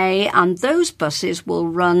 31A, and those buses will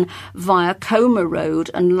run via Comer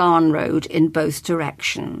Road and Larne Road in both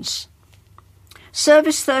directions.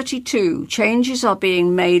 Service 32, changes are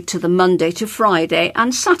being made to the Monday to Friday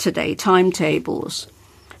and Saturday timetables.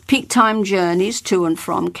 Peak time journeys to and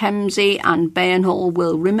from Kemsey and Bayenhall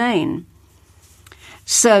will remain.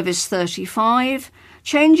 Service 35,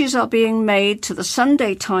 changes are being made to the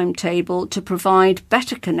Sunday timetable to provide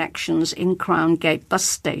better connections in Crowngate bus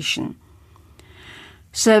station.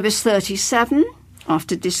 Service 37,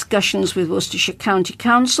 after discussions with Worcestershire County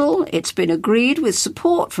Council, it's been agreed with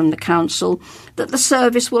support from the council that the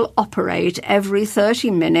service will operate every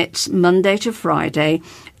 30 minutes, Monday to Friday,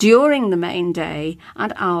 during the main day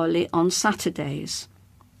and hourly on Saturdays.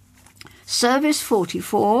 Service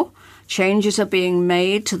 44, changes are being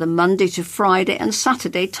made to the Monday to Friday and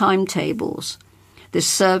Saturday timetables. This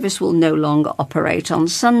service will no longer operate on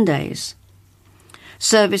Sundays.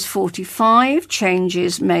 Service 45,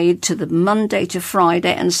 changes made to the Monday to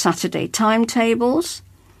Friday and Saturday timetables.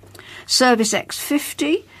 Service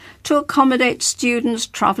X50, to accommodate students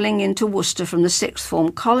travelling into Worcester from the Sixth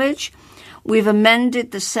Form College. We've amended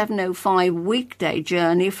the 7:05 weekday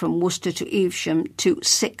journey from Worcester to Evesham to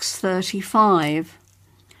 6:35.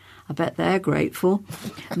 I bet they're grateful.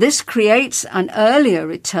 This creates an earlier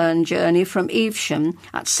return journey from Evesham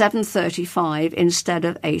at 7:35 instead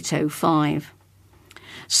of 8:05.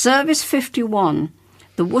 Service 51,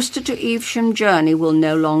 the Worcester to Evesham journey will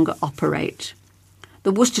no longer operate.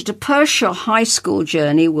 The Worcester to Pershore High School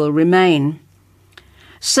journey will remain.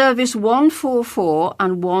 Service 144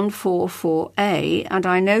 and 144A, and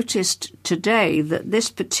I noticed today that this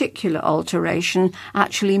particular alteration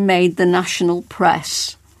actually made the national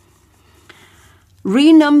press.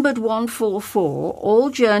 Renumbered 144, all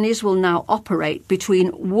journeys will now operate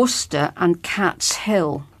between Worcester and Cat's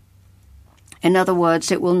Hill. In other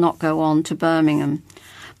words, it will not go on to Birmingham.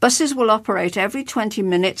 Buses will operate every 20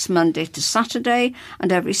 minutes Monday to Saturday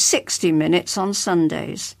and every 60 minutes on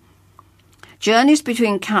Sundays. Journeys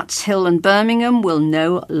between Cat's Hill and Birmingham will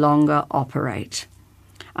no longer operate.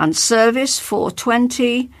 And service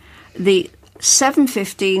 420, the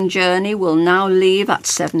 7:15 journey will now leave at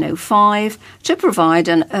 7:05 to provide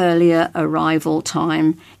an earlier arrival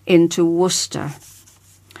time into Worcester.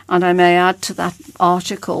 And I may add to that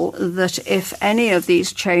article that if any of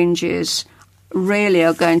these changes really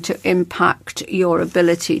are going to impact your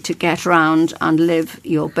ability to get around and live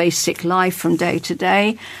your basic life from day to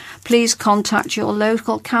day, please contact your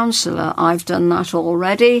local councillor. I've done that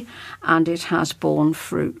already and it has borne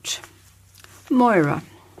fruit. Moira.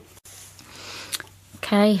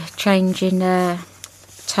 Okay, change in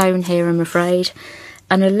tone here, I'm afraid.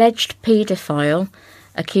 An alleged paedophile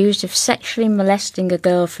accused of sexually molesting a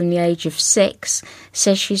girl from the age of 6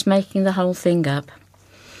 says she's making the whole thing up.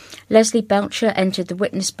 Leslie Belcher entered the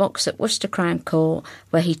witness box at Worcester Crown Court,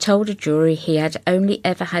 where he told a jury he had only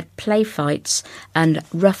ever had play fights and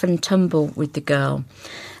rough and tumble with the girl,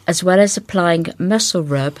 as well as applying muscle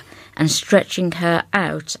rub and stretching her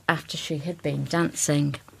out after she had been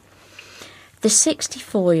dancing. The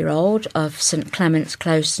 64-year-old of St Clement's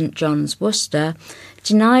Close, St John's, Worcester,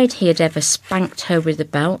 denied he had ever spanked her with a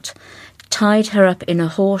belt, tied her up in a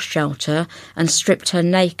horse shelter and stripped her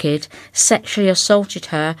naked, sexually assaulted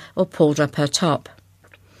her or pulled up her top.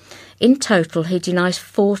 In total, he denies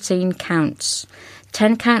 14 counts.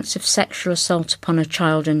 10 counts of sexual assault upon a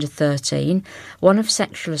child under 13, 1 of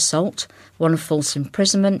sexual assault, 1 of false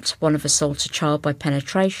imprisonment, 1 of assault a child by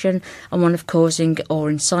penetration, and 1 of causing or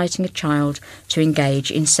inciting a child to engage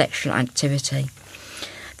in sexual activity.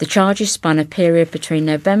 The charges span a period between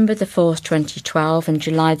November the 4th, 2012 and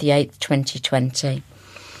July the 8th, 2020.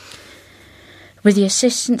 With the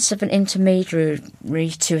assistance of an intermediary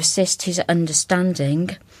to assist his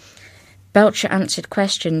understanding, Belcher answered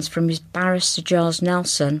questions from his barrister Giles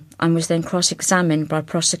Nelson and was then cross-examined by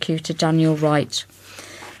prosecutor Daniel Wright.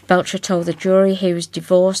 Belcher told the jury he was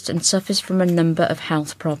divorced and suffers from a number of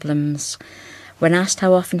health problems. When asked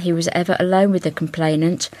how often he was ever alone with the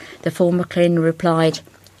complainant, the former cleaner replied,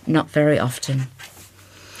 "Not very often."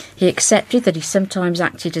 He accepted that he sometimes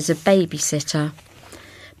acted as a babysitter.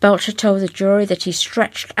 Belcher told the jury that he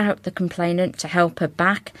stretched out the complainant to help her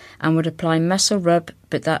back and would apply muscle rub,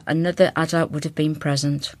 but that another adult would have been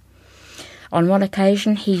present. On one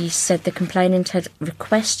occasion, he said the complainant had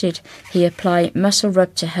requested he apply muscle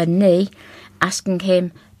rub to her knee, asking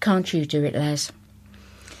him, "Can't you do it, Les?"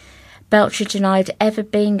 Belcher denied ever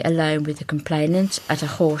being alone with the complainant at a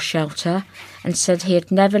horse shelter and said he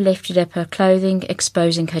had never lifted up her clothing,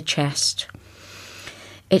 exposing her chest.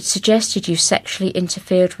 "It suggested you sexually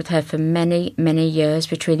interfered with her for many, many years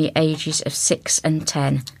between the ages of 6 and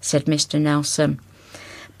 10, said Mr. Nelson.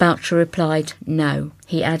 Belcher replied, "No."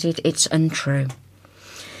 He added, "It's untrue."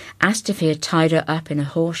 Asked if he had tied her up in a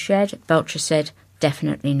horse shed, Belcher said,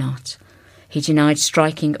 "Definitely not." He denied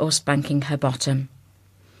striking or spanking her bottom.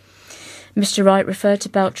 Mr. Wright referred to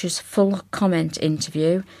Belcher's full comment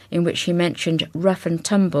interview in which he mentioned rough and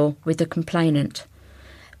tumble with the complainant.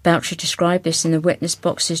 Belcher described this in the witness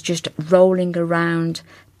box as just rolling around,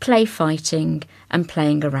 play fighting and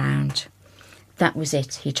playing around. That was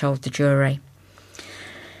it, he told the jury.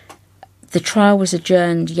 The trial was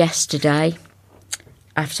adjourned yesterday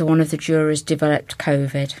after one of the jurors developed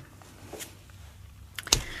COVID.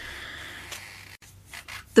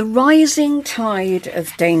 The rising tide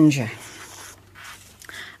of danger.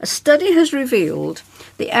 A study has revealed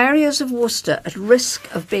the areas of Worcester at risk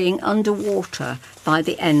of being underwater by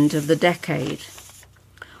the end of the decade.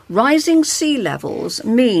 Rising sea levels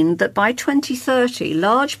mean that by 2030,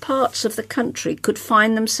 large parts of the country could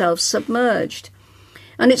find themselves submerged.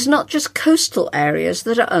 And it's not just coastal areas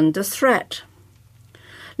that are under threat.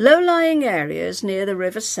 Low-lying areas near the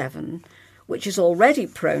River Severn, which is already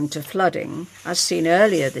prone to flooding, as seen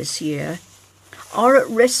earlier this year, are at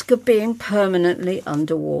risk of being permanently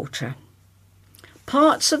underwater.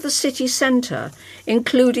 Parts of the city centre,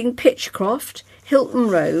 including Pitchcroft, Hilton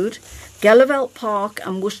Road, Gallivelt Park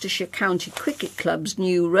and Worcestershire County Cricket Club's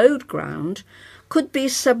new road ground, could be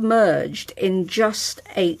submerged in just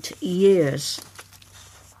 8 years.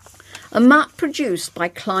 A map produced by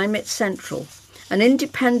Climate Central, an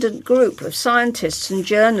independent group of scientists and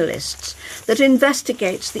journalists that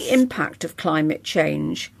investigates the impact of climate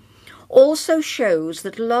change, also shows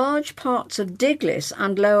that large parts of Diglis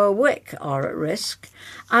and Lower Wick are at risk,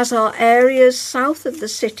 as are areas south of the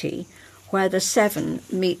city where the Severn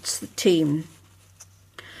meets the Team.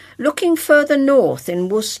 Looking further north in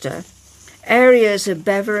Worcester, areas of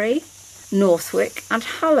Beverley, Northwick and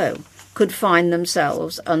Hallow could find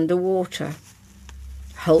themselves underwater.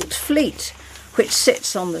 Holt Fleet, which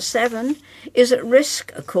sits on the Severn, is at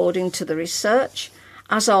risk according to the research,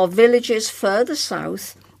 as are villages further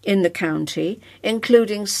south in the county,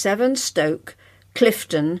 including Severnstoke,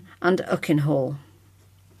 Clifton and Uckenhall.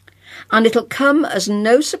 And it'll come as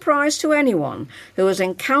no surprise to anyone who has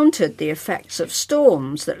encountered the effects of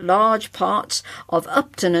storms that large parts of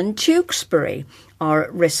Upton and Tewkesbury are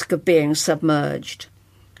at risk of being submerged,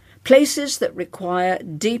 places that require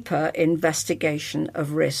deeper investigation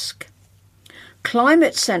of risk.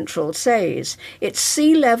 Climate Central says its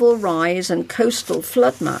sea level rise and coastal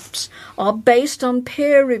flood maps are based on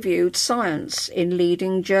peer-reviewed science in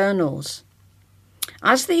leading journals.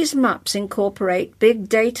 As these maps incorporate big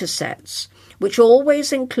data sets, which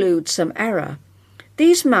always include some error,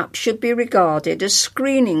 these maps should be regarded as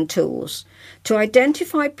screening tools to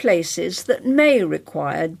identify places that may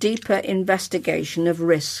require deeper investigation of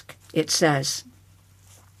risk, it says.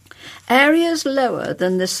 Areas lower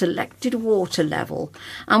than the selected water level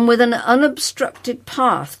and with an unobstructed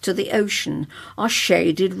path to the ocean are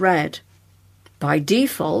shaded red. By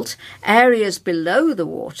default, areas below the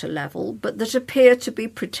water level but that appear to be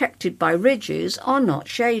protected by ridges are not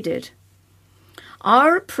shaded.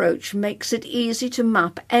 Our approach makes it easy to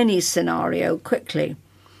map any scenario quickly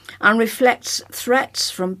and reflects threats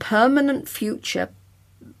from permanent future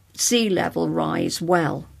sea level rise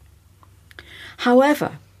well.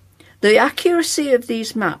 However, the accuracy of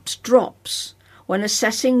these maps drops when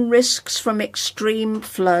assessing risks from extreme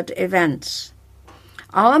flood events.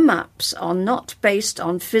 Our maps are not based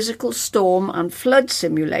on physical storm and flood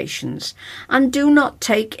simulations and do not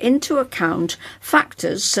take into account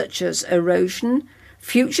factors such as erosion,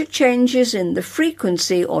 future changes in the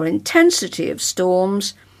frequency or intensity of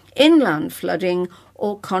storms, inland flooding,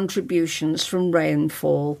 or contributions from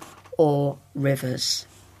rainfall or rivers.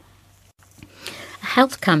 A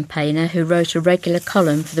health campaigner who wrote a regular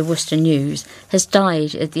column for the Worcester News has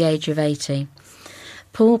died at the age of 80.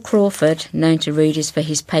 Paul Crawford, known to readers for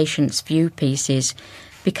his Patients' View pieces,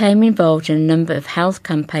 became involved in a number of health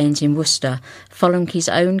campaigns in Worcester following his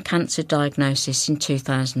own cancer diagnosis in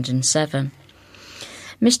 2007.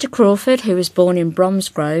 Mr. Crawford, who was born in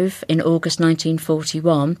Bromsgrove in August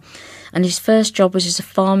 1941, and his first job was as a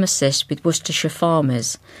pharmacist with Worcestershire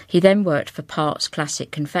Farmers. He then worked for Parkes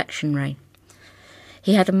Classic Confectionery.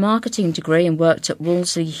 He had a marketing degree and worked at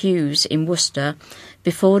Wolseley Hughes in Worcester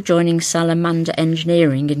before joining Salamander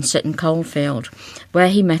Engineering in Sutton Coldfield, where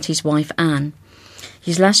he met his wife Anne.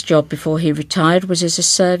 His last job before he retired was as a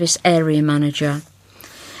service area manager.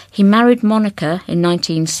 He married Monica in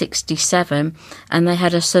 1967 and they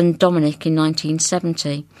had a son Dominic in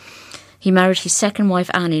 1970. He married his second wife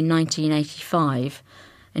Anne in 1985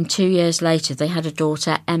 and 2 years later they had a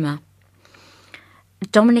daughter Emma.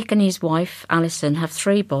 Dominic and his wife, Alison, have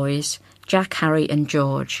 3 boys, Jack, Harry and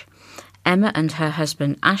George. Emma and her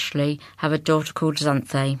husband, Ashley, have a daughter called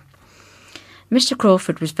Xanthe. Mr.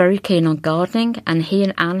 Crawford was very keen on gardening and he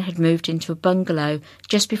and Anne had moved into a bungalow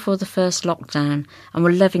just before the first lockdown and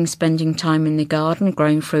were loving spending time in the garden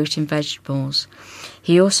growing fruit and vegetables.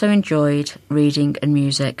 He also enjoyed reading and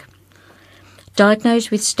music. Diagnosed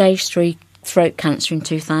with stage 3 throat cancer in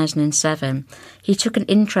 2007, he took an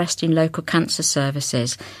interest in local cancer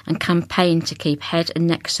services and campaigned to keep head and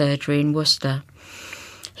neck surgery in Worcester.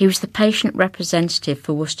 He was the patient representative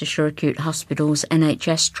for Worcestershire Acute Hospitals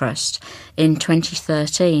NHS Trust in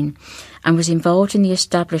 2013 and was involved in the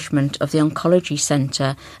establishment of the Oncology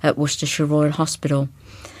Centre at Worcestershire Royal Hospital,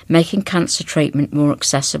 making cancer treatment more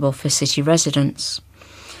accessible for city residents.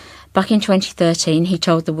 Back in 2013, he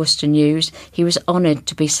told the Worcester News he was honoured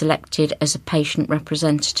to be selected as a patient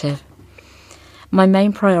representative. My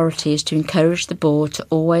main priority is to encourage the board to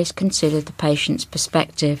always consider the patient's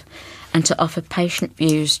perspective and to offer patient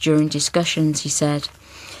views during discussions, he said.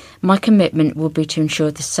 My commitment will be to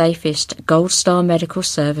ensure the safest Gold Star medical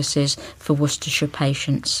services for Worcestershire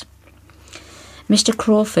patients. Mr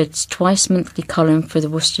Crawford's twice-monthly column for the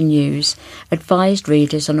Worcester News advised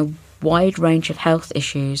readers on a wide range of health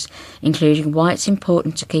issues, including why it's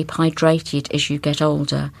important to keep hydrated as you get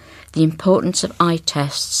older, the importance of eye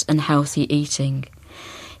tests and healthy eating.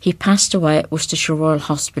 He passed away at Worcestershire Royal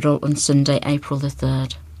Hospital on Sunday, April the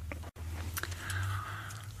 3rd.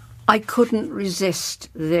 I couldn't resist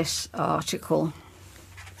this article.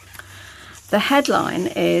 The headline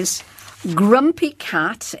is, "Grumpy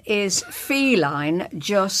Cat is Feline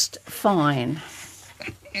Just Fine."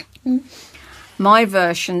 My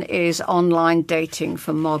version is online dating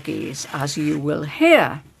for moggies, as you will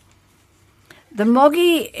hear. The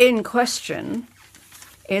moggie in question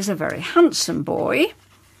is a very handsome boy.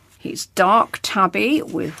 He's dark tabby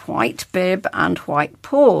with white bib and white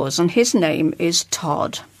paws, and his name is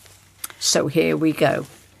Todd. So here we go.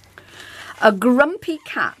 A grumpy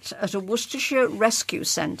cat at a Worcestershire rescue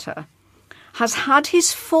centre has had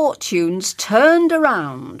his fortunes turned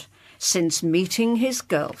around since meeting his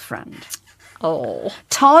girlfriend. Oh.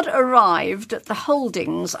 Todd arrived at the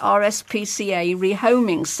Holdings RSPCA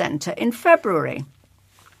Rehoming Centre in February.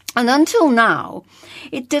 And until now,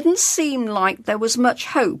 it didn't seem like there was much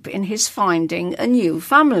hope in his finding a new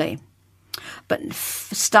family. But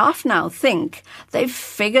staff now think they've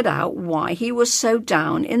figured out why he was so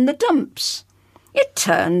down in the dumps. It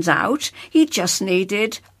turns out he just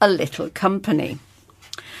needed a little company.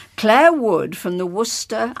 Claire Wood from the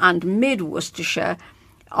Worcester and Mid-Worcestershire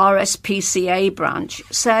RSPCA branch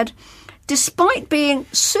said, "Despite being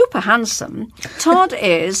super handsome, Todd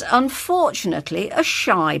is unfortunately a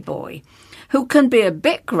shy boy who can be a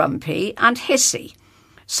bit grumpy and hissy,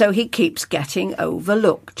 so he keeps getting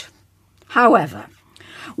overlooked. However,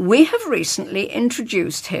 we have recently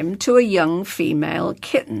introduced him to a young female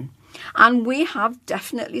kitten, and we have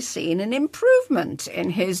definitely seen an improvement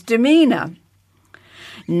in his demeanour.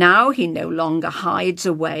 Now he no longer hides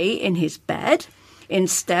away in his bed.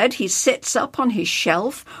 Instead, he sits up on his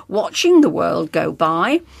shelf watching the world go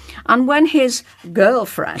by, and when his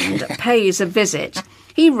girlfriend pays a visit,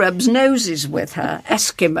 he rubs noses with her,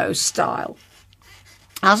 Eskimo style.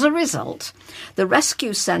 As a result, the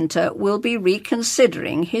rescue centre will be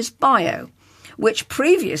reconsidering his bio, which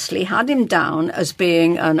previously had him down as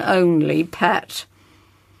being an only pet.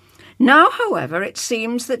 Now, however, it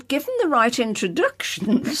seems that given the right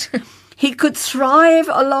introductions, he could thrive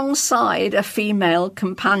alongside a female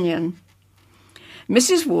companion."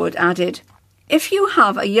 Mrs. Wood added, "If you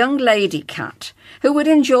have a young lady cat who would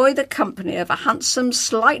enjoy the company of a handsome,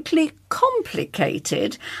 slightly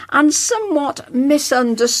complicated and somewhat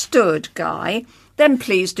misunderstood guy, then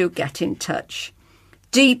please do get in touch.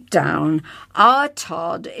 Deep down, our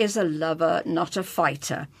Todd is a lover, not a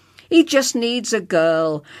fighter. He just needs a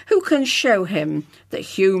girl who can show him that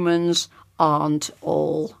humans aren't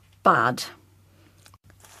all bad."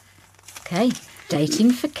 Okay,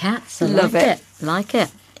 dating for cats. I Love like it. Like it.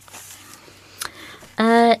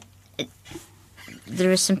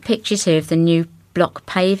 There are some pictures here of the new block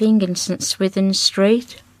paving in St Swithin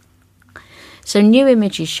Street. So new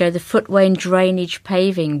images show the footway and drainage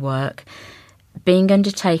paving work being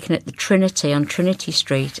undertaken at the Trinity on Trinity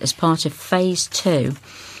Street as part of Phase 2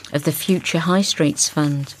 of the Future High Streets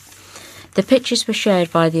Fund. The pictures were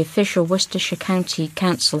shared by the official Worcestershire County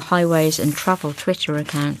Council Highways and Travel Twitter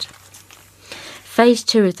account. Phase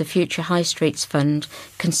 2 of the Future High Streets Fund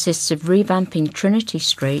consists of revamping Trinity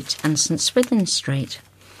Street and St Swithin Street.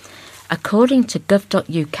 According to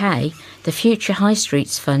gov.uk, the Future High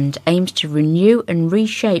Streets Fund aims to renew and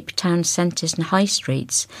reshape town centres and high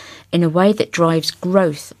streets in a way that drives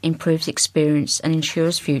growth, improves experience and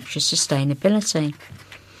ensures future sustainability.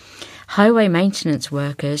 Highway maintenance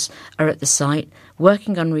workers are at the site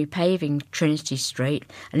working on repaving Trinity Street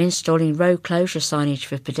and installing road closure signage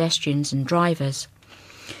for pedestrians and drivers.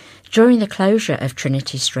 During the closure of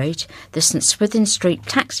Trinity Street, the St Swithin Street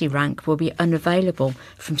taxi rank will be unavailable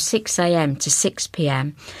from 6 a.m. to 6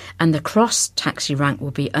 p.m. and the cross taxi rank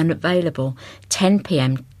will be unavailable 10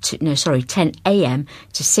 a.m.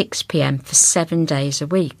 to 6 p.m. for 7 days a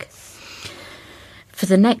week. For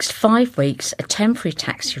the next 5 weeks, a temporary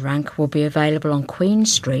taxi rank will be available on Queen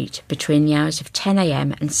Street between the hours of 10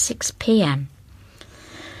 a.m. and 6 p.m.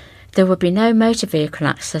 There will be no motor vehicle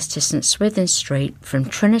access to St Swithin Street from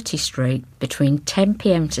Trinity Street between 10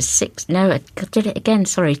 a.m. to 6... No, I did it again,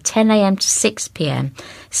 sorry. 10 a.m. to 6 p.m,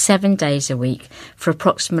 7 days a week for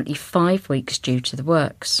approximately 5 weeks due to the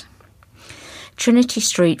works. Trinity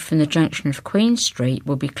Street from the junction of Queen Street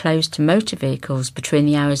will be closed to motor vehicles between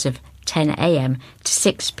the hours of 10 a.m. to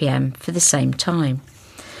 6 p.m. for the same time.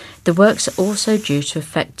 The works are also due to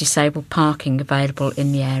affect disabled parking available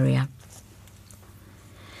in the area.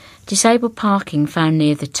 Disabled parking found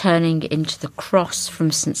near the turning into the cross from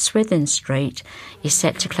St Swithin Street is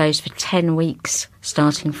set to close for 10 weeks,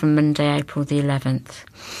 starting from Monday, April the 11th.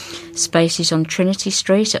 Spaces on Trinity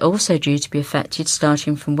Street are also due to be affected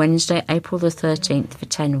starting from Wednesday, April the 13th for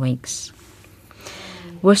 10 weeks.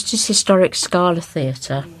 Worcester's historic Scala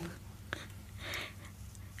Theatre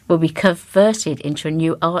will be converted into a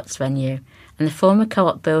new arts venue, and the former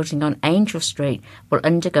Co-op building on Angel Street will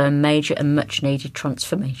undergo a major and much-needed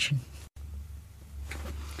transformation.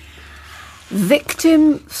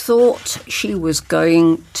 Victim thought she was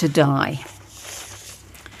going to die.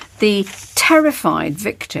 The terrified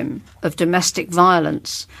victim of domestic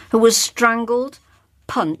violence, who was strangled,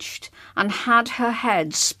 punched, and had her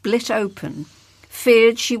head split open,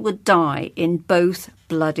 feared she would die in both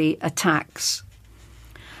bloody attacks.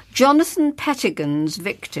 Jonathan Pettigan's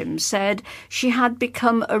victim said she had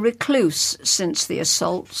become a recluse since the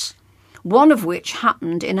assaults, one of which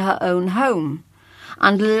happened in her own home,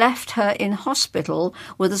 and left her in hospital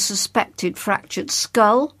with a suspected fractured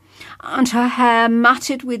skull and her hair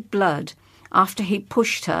matted with blood after he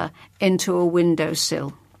pushed her into a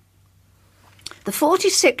windowsill. The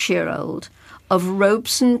 46-year-old of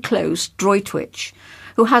Robeson Close, Droitwich,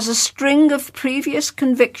 who has a string of previous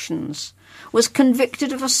convictions, was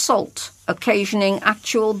convicted of assault occasioning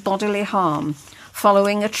actual bodily harm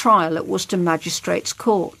following a trial at Worcester Magistrates'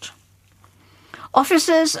 Court.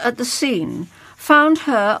 Officers at the scene found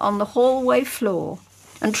her on the hallway floor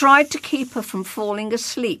and tried to keep her from falling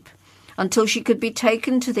asleep until she could be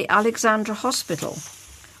taken to the Alexandra Hospital,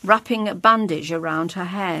 wrapping a bandage around her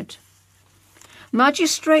head.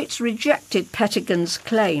 Magistrates rejected Pettigan's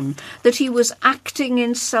claim that he was acting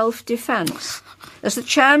in self-defence, as the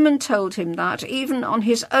chairman told him that, even on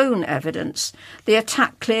his own evidence, the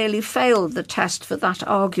attack clearly failed the test for that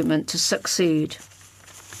argument to succeed.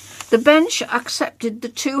 The bench accepted the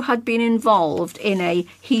two had been involved in a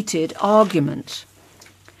heated argument.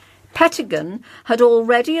 Pettigan had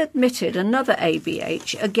already admitted another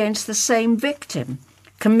ABH against the same victim,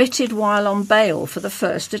 committed while on bail for the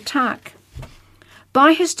first attack.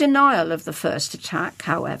 By his denial of the first attack,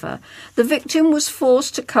 however, the victim was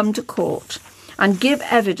forced to come to court and give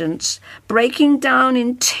evidence, breaking down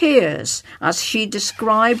in tears as she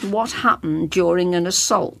described what happened during an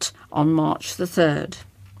assault on March the 3rd.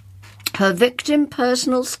 Her victim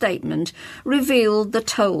personal statement revealed the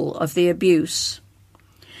toll of the abuse.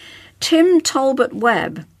 Tim Talbot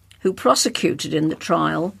Webb, who prosecuted in the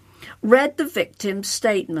trial, read the victim's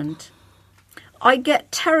statement. "I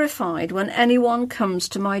get terrified when anyone comes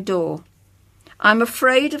to my door. I'm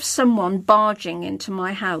afraid of someone barging into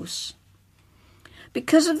my house.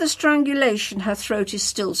 Because of the strangulation, her throat is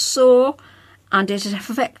still sore and it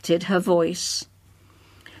affected her voice."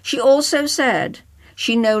 She also said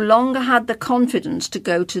she no longer had the confidence to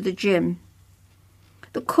go to the gym.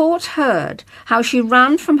 The court heard how she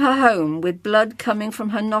ran from her home with blood coming from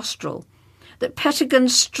her nostril, that Pettigan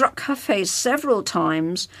struck her face several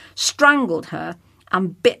times, strangled her,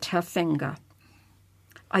 and bit her finger.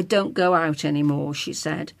 "I don't go out anymore," she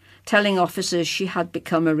said, telling officers she had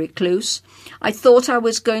become a recluse. "I thought I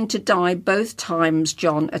was going to die both times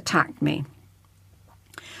John attacked me."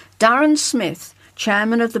 Darren Smith,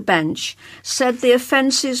 chairman of the bench, said the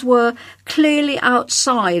offences were clearly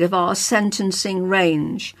outside of our sentencing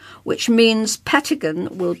range, which means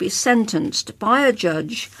Pettigan will be sentenced by a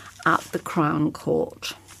judge at the Crown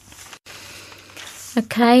Court.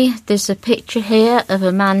 Okay, there's a picture here of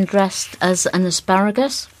a man dressed as an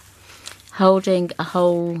asparagus, holding a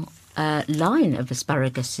whole line of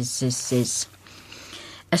asparaguses.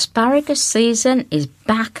 Asparagus season is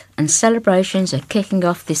back and celebrations are kicking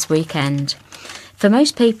off this weekend. For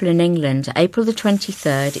most people in England, April the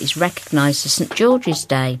 23rd is recognised as St George's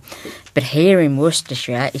Day, but here in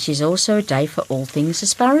Worcestershire it is also a day for all things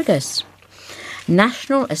asparagus.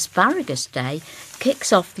 National Asparagus Day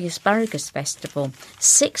kicks off the Asparagus Festival,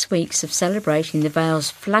 6 weeks of celebrating the Vale's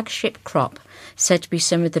flagship crop, said to be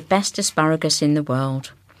some of the best asparagus in the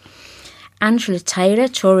world. Angela Taylor,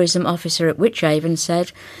 tourism officer at Wychavon,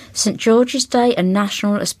 said, "St George's Day and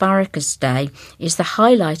National Asparagus Day is the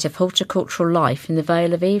highlight of horticultural life in the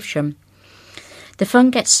Vale of Evesham." The fun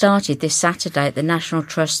gets started this Saturday at the National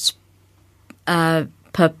Trust's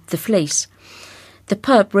pub, The Fleece. The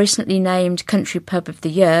pub, recently named Country Pub of the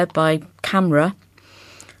Year by CAMRA,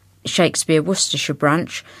 Shakespeare Worcestershire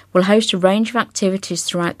branch, will host a range of activities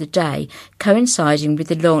throughout the day, coinciding with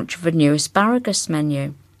the launch of a new asparagus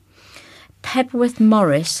menu. Pebberworth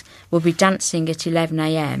Morris will be dancing at 11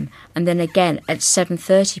 a.m. and then again at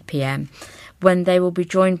 7:30 p.m, when they will be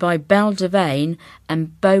joined by Belle Devane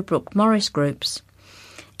and Bowbrook Morris groups.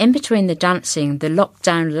 In between the dancing, the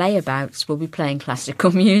lockdown layabouts will be playing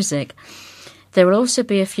classical music. There will also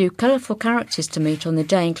be a few colourful characters to meet on the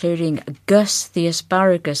day, including Gus the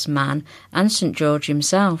Asparagus Man and St George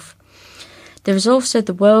himself. There is also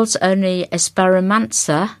the world's only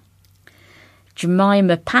asparamancer,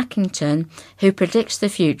 Jemima Packington, who predicts the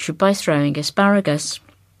future by throwing asparagus.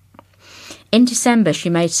 In December, she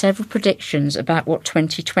made several predictions about what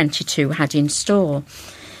 2022 had in store.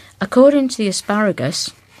 According to the asparagus,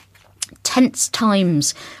 tense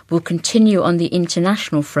times will continue on the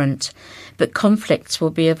international front, but conflicts will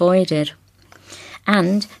be avoided.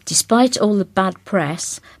 And, despite all the bad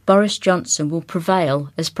press, Boris Johnson will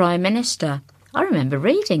prevail as Prime Minister. I remember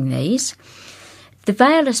reading these. The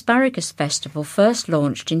Vale Asparagus Festival first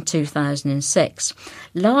launched in 2006,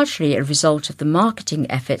 largely a result of the marketing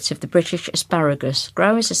efforts of the British Asparagus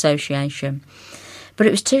Growers Association. But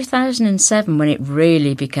it was 2007 when it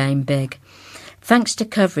really became big, thanks to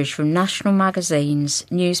coverage from national magazines,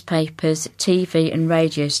 newspapers, TV and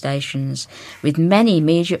radio stations, with many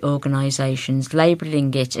media organisations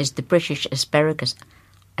labelling it as the British Asparagus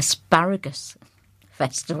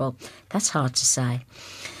Festival. That's hard to say.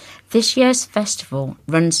 This year's festival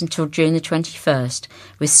runs until June the 21st,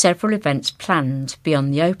 with several events planned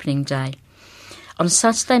beyond the opening day. On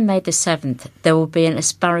Saturday, May the 7th, there will be an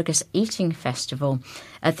asparagus eating festival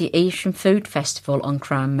at the Evesham Food Festival on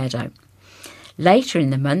Crown Meadow. Later in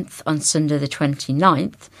the month, on Sunday the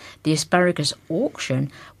 29th, the asparagus auction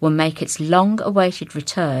will make its long-awaited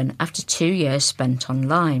return after 2 years spent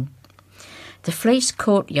online. The Fleece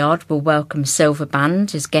Courtyard will welcome Silver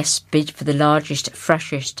Band as guests bid for the largest,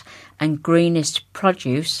 freshest and greenest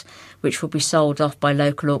produce, which will be sold off by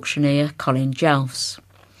local auctioneer Colin Jelfs.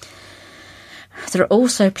 There are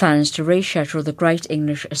also plans to reschedule the Great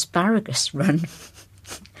English Asparagus Run,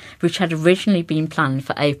 which had originally been planned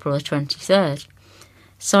for April the 23rd.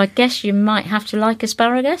 So I guess you might have to like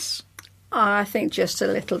asparagus? I think just a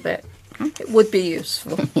little bit. It would be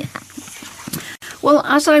useful. Yeah. Well,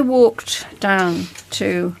 as I walked down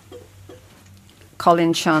to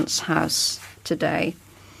Colin Chant's house today,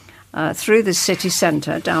 through the city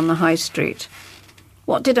centre, down the high street,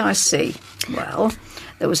 what did I see? Well,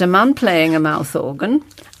 there was a man playing a mouth organ,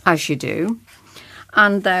 as you do,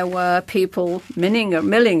 and there were people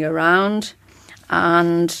milling around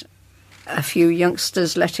and a few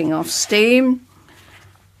youngsters letting off steam,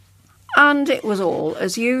 and it was all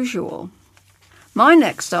as usual. My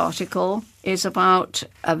next article is about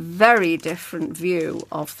a very different view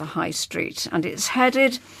of the high street, and it's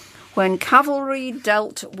headed "When Cavalry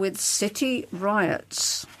Dealt with City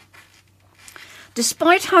Riots."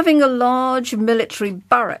 Despite having a large military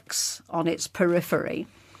barracks on its periphery,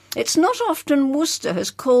 it's not often Worcester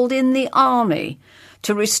has called in the army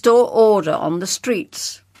to restore order on the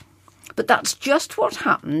streets. But that's just what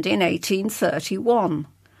happened in 1831,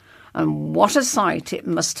 and what a sight it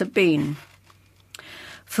must have been.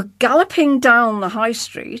 For galloping down the high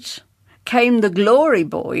street came the glory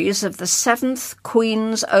boys of the 7th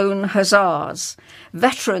Queen's Own Hussars,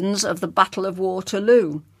 veterans of the Battle of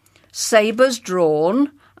Waterloo, sabres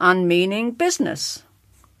drawn and meaning business.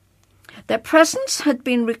 Their presence had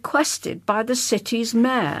been requested by the city's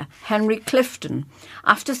mayor, Henry Clifton,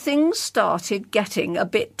 after things started getting a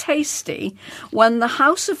bit tasty when the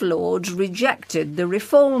House of Lords rejected the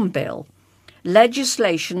Reform Bill,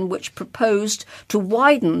 legislation which proposed to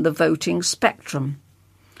widen the voting spectrum.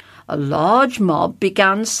 A large mob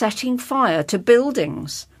began setting fire to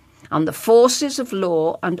buildings, and the forces of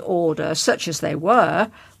law and order, such as they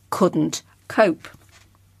were, couldn't cope.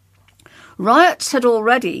 Riots had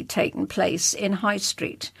already taken place in High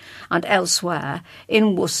Street and elsewhere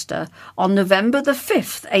in Worcester on November the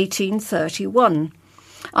 5th, 1831,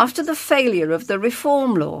 after the failure of the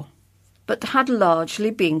Reform Law, but had largely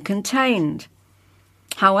been contained.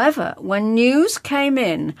 However, when news came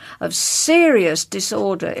in of serious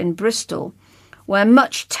disorder in Bristol, where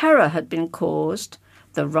much terror had been caused,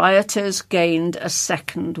 the rioters gained a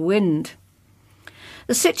second wind.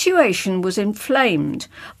 The situation was inflamed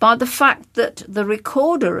by the fact that the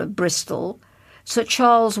Recorder of Bristol, Sir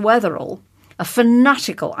Charles Wetherell, a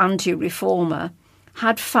fanatical anti-reformer,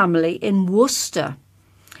 had family in Worcester.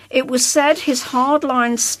 It was said his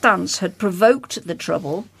hardline stance had provoked the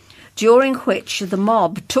trouble during which the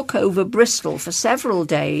mob took over Bristol for several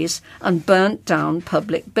days and burnt down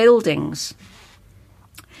public buildings.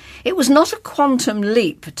 It was not a quantum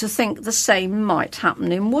leap to think the same might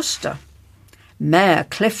happen in Worcester. Mayor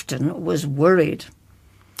Clifton was worried.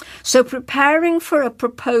 So, preparing for a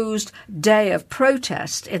proposed day of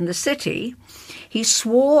protest in the city, he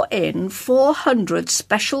swore in 400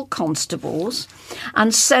 special constables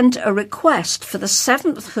and sent a request for the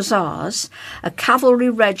 7th Hussars, a cavalry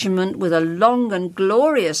regiment with a long and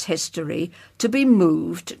glorious history, to be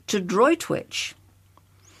moved to Droitwich.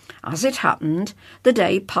 As it happened, the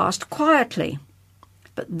day passed quietly.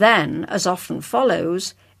 But then, as often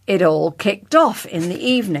follows, it all kicked off in the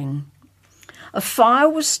evening. A fire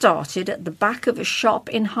was started at the back of a shop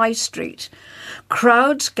in High Street.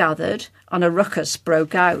 Crowds gathered and a ruckus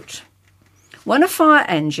broke out. When a fire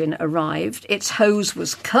engine arrived, its hose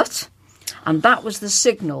was cut, and that was the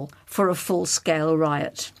signal for a full-scale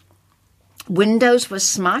riot. Windows were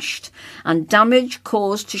smashed and damage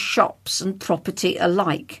caused to shops and property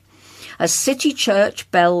alike, as city church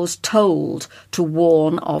bells tolled to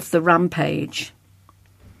warn of the rampage.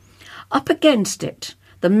 Up against it,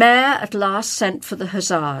 the mayor at last sent for the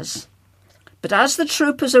hussars. But as the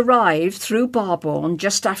troopers arrived through Barbourne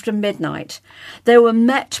just after midnight, they were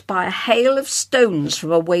met by a hail of stones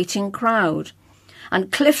from a waiting crowd,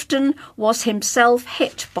 and Clifton was himself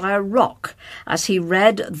hit by a rock as he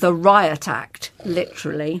read the Riot Act,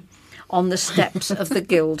 literally, on the steps of the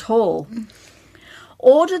Guildhall.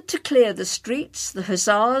 Ordered to clear the streets, the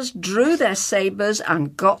hussars drew their sabres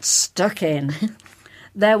and got stuck in.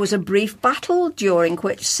 There was a brief battle during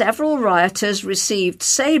which several rioters received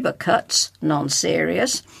sabre cuts,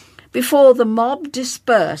 non-serious, before the mob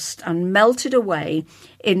dispersed and melted away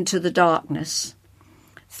into the darkness.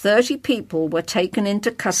 30 people were taken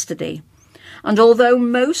into custody, and although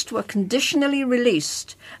most were conditionally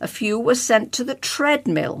released, a few were sent to the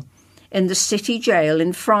treadmill in the city jail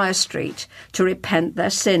in Friar Street to repent their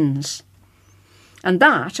sins. And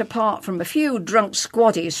that, apart from a few drunk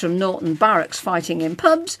squaddies from Norton Barracks fighting in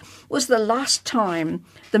pubs, was the last time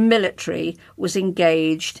the military was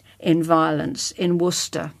engaged in violence in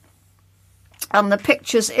Worcester. And the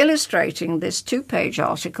pictures illustrating this 2-page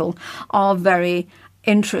article are very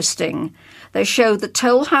interesting. They show the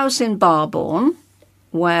toll house in Barbourne,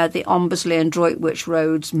 where the Ombersley and Droitwich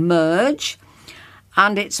roads merge,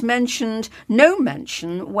 and it's no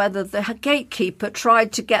mention whether the gatekeeper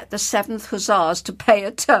tried to get the 7th Hussars to pay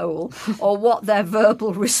a toll or what their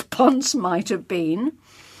verbal response might have been.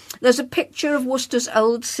 There's a picture of Worcester's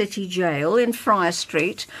old city jail in Friar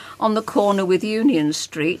Street on the corner with Union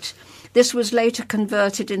Street. This was later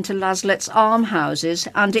converted into Laslet's Almhouses,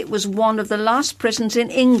 and it was one of the last prisons in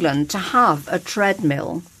England to have a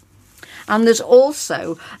treadmill. And there's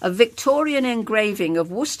also a Victorian engraving of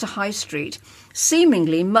Worcester High Street,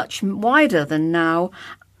 seemingly much wider than now,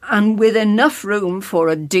 and with enough room for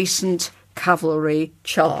a decent cavalry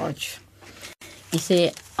charge. You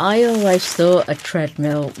see, I always thought a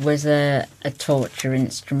treadmill was a torture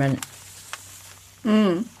instrument.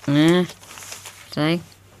 Yeah, see?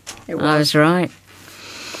 I was right.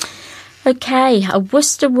 OK, a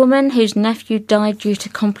Worcester woman whose nephew died due to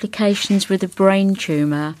complications with a brain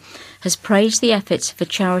tumour has praised the efforts of a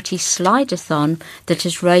charity slide-a-thon that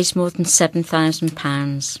has raised more than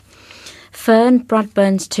 £7,000. Fern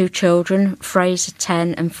Bradburn's 2 children, Fraser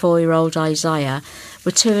 10 and 4-year-old Isaiah,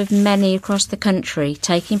 were 2 of many across the country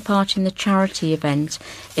taking part in the charity event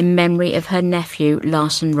in memory of her nephew,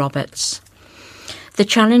 Larson Roberts. The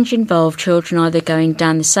challenge involved children either going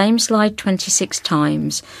down the same slide 26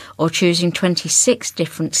 times or choosing 26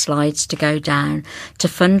 different slides to go down to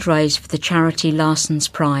fundraise for the charity Larson's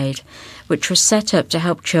Pride, which was set up to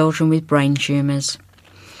help children with brain tumours.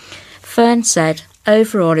 Fern said,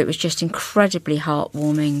 overall it was just incredibly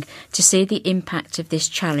heartwarming to see the impact of this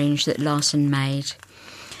challenge that Larson made.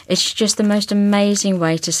 It's just the most amazing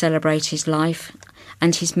way to celebrate his life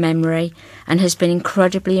and his memory, and has been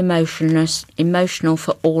incredibly emotional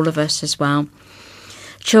for all of us as well.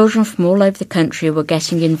 Children from all over the country were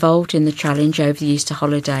getting involved in the challenge over the Easter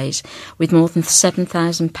holidays, with more than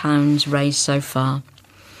 £7,000 raised so far.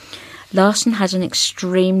 Larson had an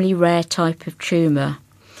extremely rare type of tumour,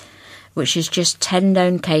 which is just 10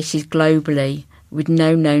 known cases globally, with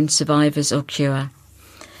no known survivors or cure.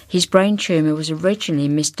 His brain tumour was originally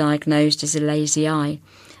misdiagnosed as a lazy eye,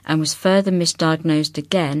 and was further misdiagnosed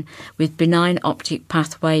again with benign optic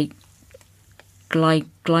pathway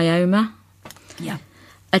glioma. Yeah.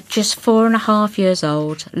 At just 4.5 years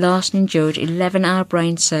old, Larson endured 11-hour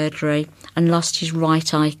brain surgery and lost his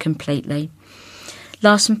right eye completely.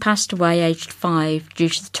 Larson passed away aged 5 due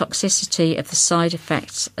to the toxicity of the side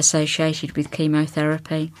effects associated with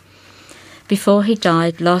chemotherapy. Before he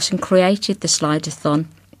died, Larson created the Slideathon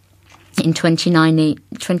in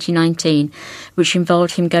 2019, which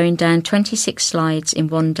involved him going down 26 slides in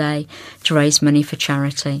one day to raise money for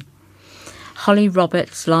charity. Holly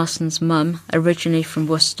Roberts, Larson's mum, originally from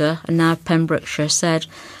Worcester and now Pembrokeshire, said,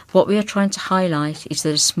 "What we are trying to highlight is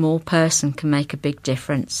that a small person can make a big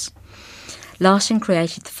difference." Larson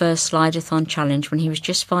created the first Slideathon challenge when he was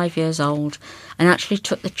just 5 years old and actually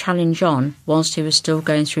took the challenge on whilst he was still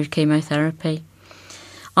going through chemotherapy.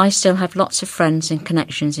 I still have lots of friends and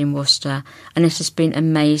connections in Worcester, and it has been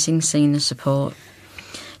amazing seeing the support.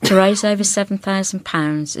 To raise over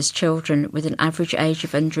 £7,000 as children with an average age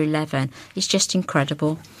of under 11 is just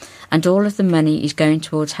incredible, and all of the money is going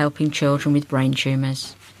towards helping children with brain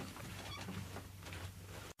tumours.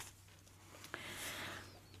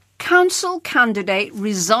 Council candidate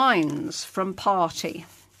resigns from party.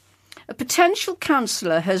 A potential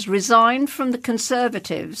councillor has resigned from the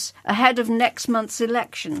Conservatives ahead of next month's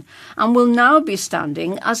election and will now be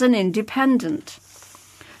standing as an independent.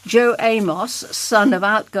 Joe Amos, son of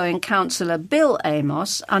outgoing councillor Bill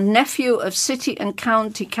Amos and nephew of City and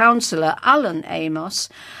County Councillor Alan Amos,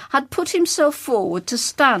 had put himself forward to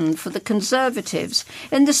stand for the Conservatives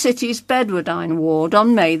in the city's Bedwardine ward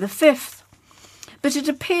on May the 5th. But it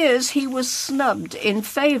appears he was snubbed in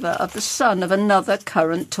favour of the son of another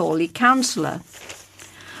current Tory councillor.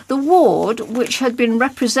 The ward, which had been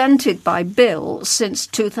represented by Bill since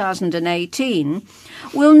 2018,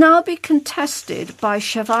 will now be contested by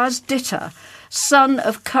Shavaz Ditta, son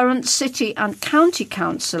of current City and County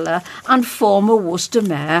Councillor and former Worcester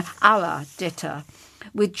Mayor Ala Ditta,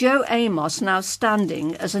 with Joe Amos now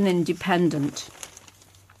standing as an independent.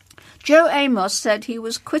 Joe Amos said he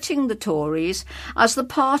was quitting the Tories as the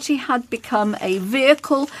party had become a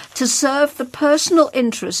vehicle to serve the personal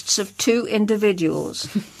interests of two individuals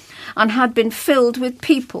and had been filled with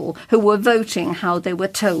people who were voting how they were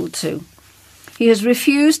told to. He has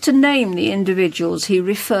refused to name the individuals he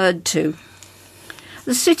referred to.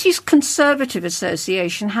 The city's Conservative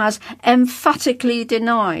Association has emphatically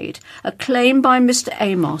denied a claim by Mr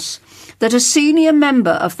Amos that a senior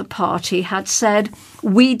member of the party had said,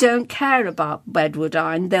 "We don't care about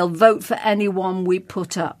Bedwardine, they'll vote for anyone we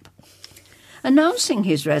put up." Announcing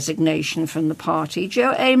his resignation from the party,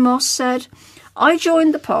 Joe Amos said, "I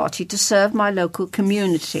joined the party to serve my local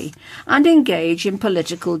community and engage in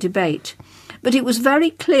political debate. But it was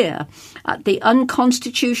very clear at the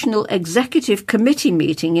unconstitutional executive committee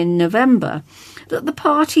meeting in November that the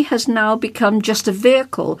party has now become just a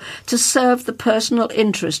vehicle to serve the personal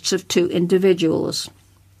interests of two individuals.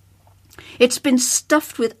 It's been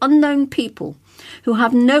stuffed with unknown people who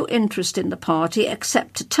have no interest in the party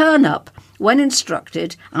except to turn up when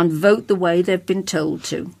instructed and vote the way they've been told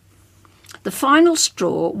to. The final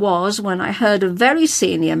straw was when I heard a very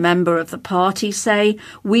senior member of the party say,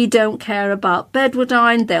 'We don't care about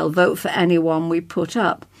Bedwardine, they'll vote for anyone we put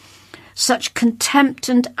up.' Such contempt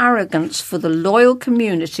and arrogance for the loyal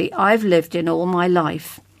community I've lived in all my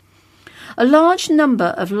life. A large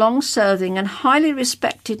number of long-serving and highly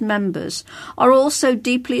respected members are also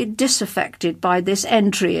deeply disaffected by this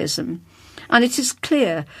entryism, and it is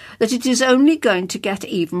clear that it is only going to get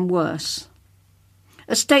even worse."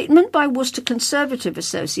 A statement by Worcester Conservative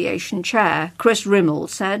Association Chair Chris Rimmel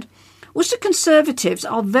said, "Worcester Conservatives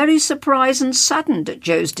are very surprised and saddened at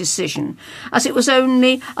Joe's decision, as it was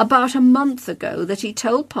only about a month ago that he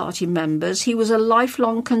told party members he was a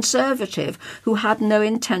lifelong Conservative who had no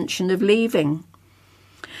intention of leaving."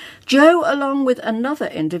 Joe, along with another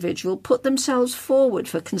individual, put themselves forward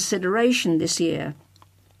for consideration this year,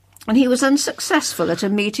 and he was unsuccessful at a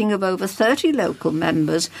meeting of over 30 local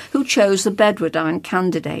members who chose the Bedwardine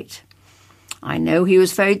candidate. I know he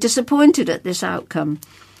was very disappointed at this outcome,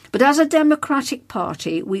 but as a democratic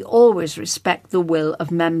party, we always respect the will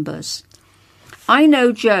of members. I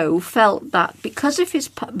know Joe felt that because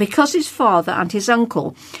his father and his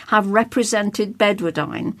uncle have represented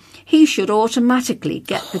Bedwardine, he should automatically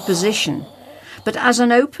get the position. But as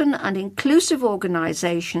an open and inclusive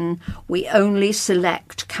organisation, we only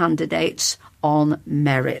select candidates on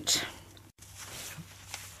merit.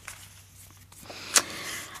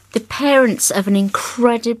 The parents of an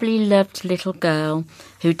incredibly loved little girl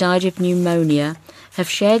who died of pneumonia have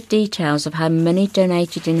shared details of how money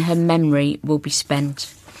donated in her memory will be spent.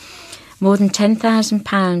 More than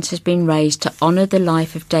 £10,000 has been raised to honour the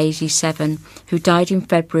life of Daisy Seven, who died in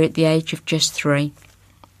February at the age of just 3.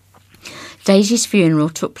 Daisy's funeral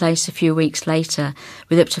took place a few weeks later,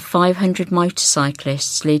 with up to 500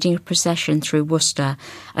 motorcyclists leading a procession through Worcester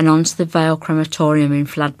and onto the Vale Crematorium in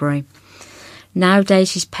Fladbury. Now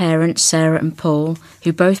Daisy's parents, Sarah and Paul,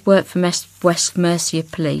 who both work for West Mercia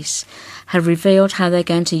Police, have revealed how they're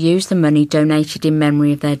going to use the money donated in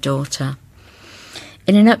memory of their daughter.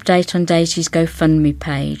 In an update on Daisy's GoFundMe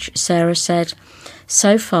page, Sarah said,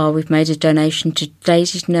 "So far we've made a donation to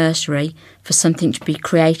Daisy's nursery for something to be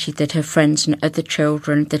created that her friends and other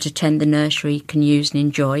children that attend the nursery can use and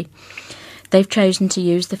enjoy. They've chosen to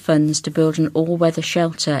use the funds to build an all-weather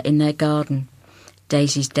shelter in their garden,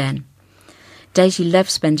 Daisy's Den. Daisy loved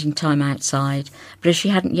spending time outside, but as she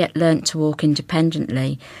hadn't yet learnt to walk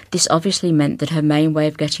independently, this obviously meant that her main way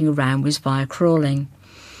of getting around was via crawling.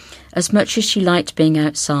 As much as she liked being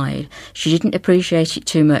outside, she didn't appreciate it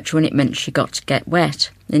too much when it meant she got to get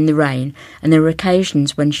wet in the rain, and there were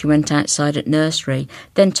occasions when she went outside at nursery,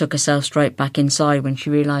 then took herself straight back inside when she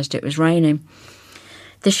realised it was raining.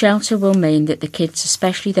 The shelter will mean that the kids,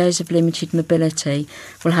 especially those of limited mobility,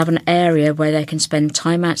 will have an area where they can spend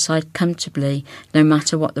time outside comfortably, no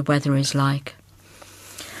matter what the weather is like."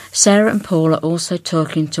 Sarah and Paul are also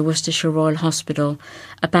talking to Worcestershire Royal Hospital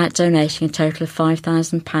about donating a total of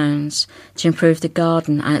 £5,000 to improve the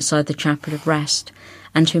garden outside the Chapel of Rest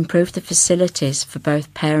and to improve the facilities for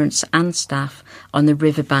both parents and staff on the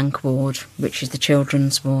Riverbank ward, which is the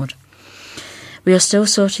children's ward. "We are still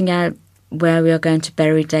sorting out where we are going to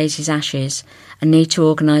bury Daisy's ashes and need to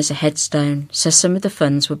organise a headstone, so some of the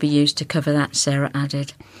funds will be used to cover that," Sarah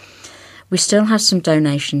added. "We still have some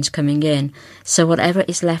donations coming in, so whatever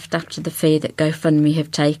is left after the fee that GoFundMe have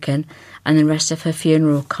taken and the rest of her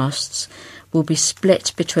funeral costs will be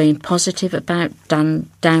split between Positive About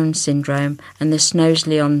Down Syndrome and the Snows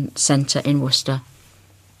Leon Centre in Worcester."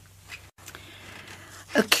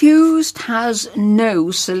 Accused has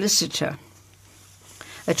no solicitor.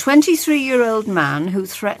 A 23-year-old man who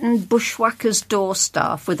threatened bushwhackers' door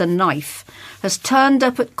staff with a knife has turned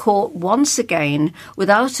up at court once again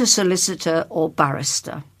without a solicitor or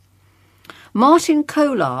barrister. Martin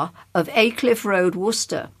Kolar of Aycliffe Road,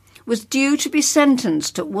 Worcester, was due to be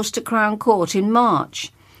sentenced at Worcester Crown Court in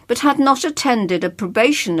March, but had not attended a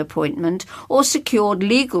probation appointment or secured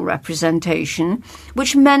legal representation,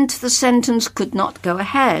 which meant the sentence could not go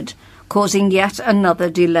ahead, causing yet another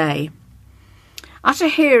delay. At a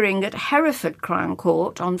hearing at Hereford Crown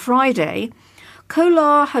Court on Friday,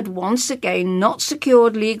 Kolar had once again not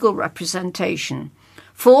secured legal representation,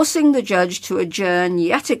 forcing the judge to adjourn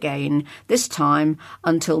yet again, this time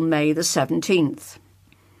until May the 17th.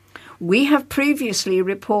 We have previously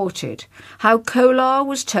reported how Kolar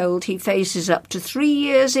was told he faces up to 3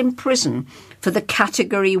 years in prison for the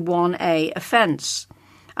Category 1A offence,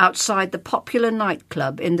 outside the popular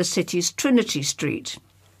nightclub in the city's Trinity Street.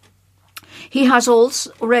 He has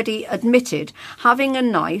already admitted having a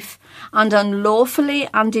knife and unlawfully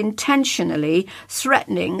and intentionally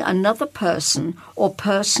threatening another person or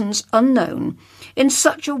persons unknown in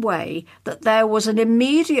such a way that there was an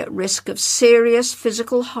immediate risk of serious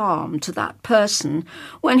physical harm to that person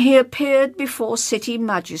when he appeared before city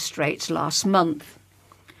magistrates last month.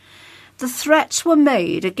 The threats were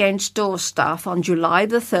made against door staff on July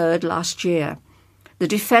the 3rd last year, the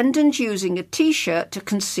defendant using a T-shirt to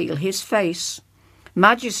conceal his face.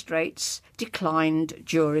 Magistrates declined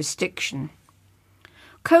jurisdiction.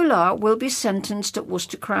 Kolar will be sentenced at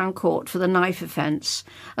Worcester Crown Court for the knife offence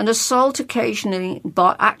and assault occasioning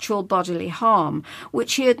actual bodily harm,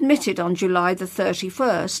 which he admitted on July the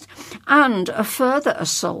 31st, and a further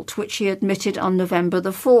assault which he admitted on November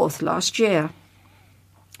the 4th last year.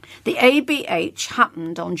 The ABH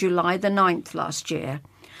happened on July the 9th last year,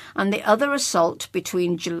 and the other assault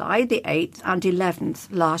between July the 8th and 11th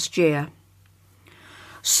last year.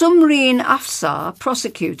 Sumreen Afsar,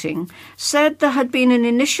 prosecuting, said there had been an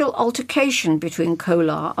initial altercation between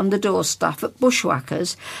Kolar and the door staff at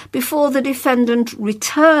Bushwhackers before the defendant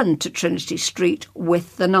returned to Trinity Street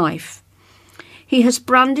with the knife. He has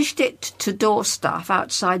brandished it to door staff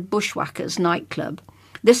outside Bushwhackers nightclub.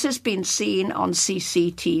 This has been seen on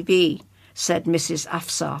CCTV, said Mrs.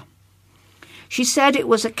 Afsar. She said it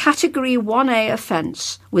was a Category 1A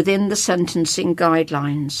offence within the sentencing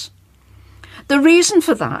guidelines. The reason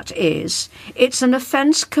for that is it's an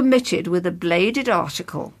offence committed with a bladed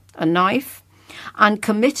article, a knife, and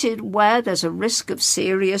committed where there's a risk of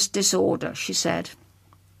serious disorder, she said.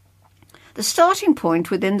 The starting point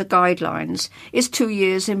within the guidelines is 2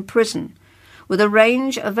 years in prison, with a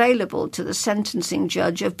range available to the sentencing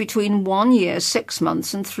judge of between 1 year, 6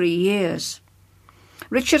 months and 3 years.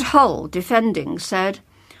 Richard Hull, defending, said,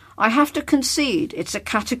 I have to concede it's a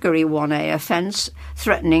Category 1A offence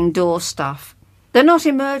threatening door staff. They're not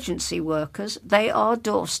emergency workers, they are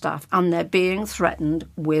door staff, and they're being threatened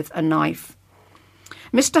with a knife.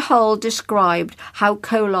 Mr. Hull described how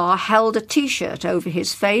Kolar held a T-shirt over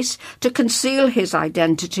his face to conceal his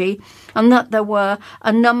identity and that there were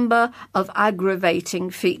a number of aggravating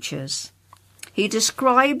features. He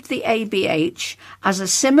described the ABH as a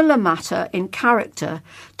similar matter in character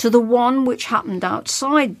to the one which happened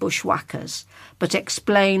outside Bushwhackers, but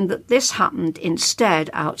explained that this happened instead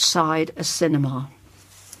outside a cinema.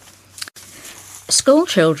 School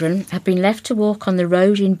children have been left to walk on the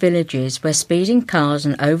road in villages where speeding cars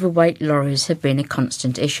and overweight lorries have been a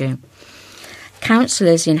constant issue.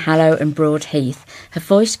 Councillors in Hallow and Broad Heath have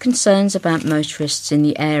voiced concerns about motorists in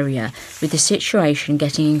the area, with the situation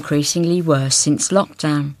getting increasingly worse since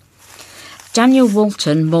lockdown. Daniel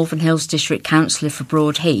Walton, Malvern Hills District Councillor for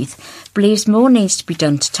Broad Heath, believes more needs to be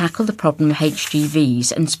done to tackle the problem of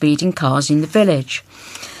HGVs and speeding cars in the village.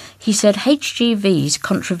 He said HGVs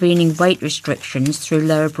contravening weight restrictions through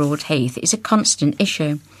Lower Broad Heath is a constant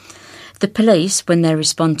issue. The police, when they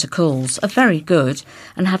respond to calls, are very good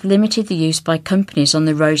and have limited the use by companies on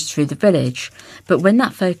the roads through the village, but when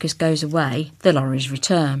that focus goes away, the lorries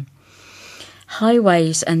return.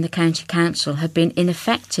 Highways and the County Council have been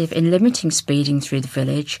ineffective in limiting speeding through the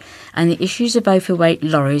village, and the issues of overweight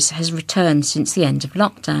lorries has returned since the end of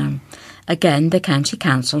lockdown. Again, the County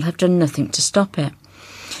Council have done nothing to stop it.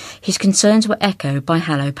 His concerns were echoed by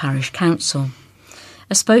Hallow Parish Council.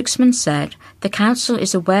 A spokesman said the council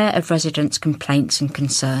is aware of residents' complaints and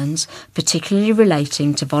concerns, particularly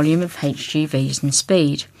relating to volume of HGVs and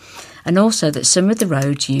speed, and also that some of the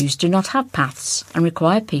roads used do not have paths and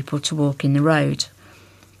require people to walk in the road,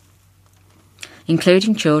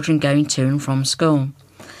 including children going to and from school.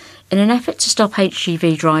 In an effort to stop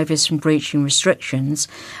HGV drivers from breaching restrictions,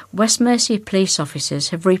 West Mercia police officers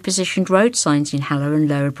have repositioned road signs in Hallow and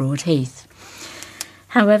Lower Broad Heath.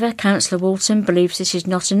 However, Councillor Walton believes this is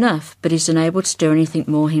not enough, but is unable to do anything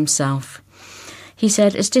more himself. He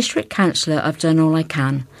said, as District Councillor, I've done all I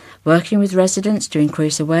can, working with residents to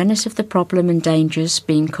increase awareness of the problem and dangers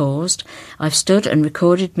being caused. I've stood and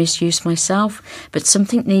recorded misuse myself, but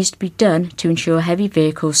something needs to be done to ensure heavy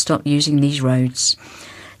vehicles stop using these roads.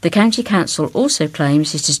 The County Council also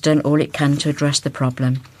claims it has done all it can to address the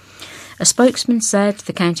problem. A spokesman said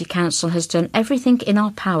the County Council has done everything in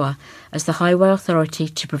our power as the Highway Authority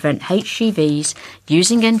to prevent HGVs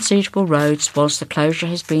using unsuitable roads whilst the closure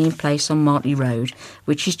has been in place on Martley Road,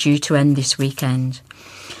 which is due to end this weekend.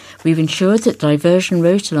 We've ensured that the diversion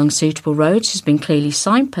route along suitable roads has been clearly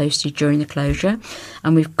signposted during the closure,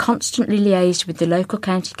 and we've constantly liaised with the local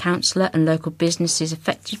county councillor and local businesses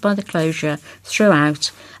affected by the closure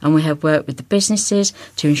throughout, and we have worked with the businesses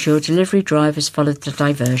to ensure delivery drivers followed the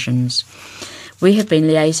diversions. We have been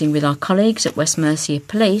liaising with our colleagues at West Mercia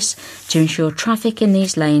Police to ensure traffic in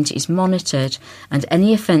these lanes is monitored and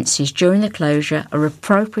any offences during the closure are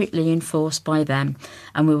appropriately enforced by them,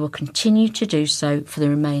 and we will continue to do so for the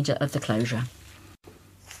remainder of the closure.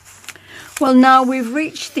 Well, now we've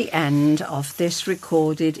reached the end of this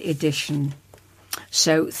recorded edition.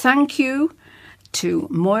 So thank you to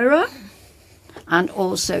Moira and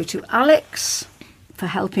also to Alex for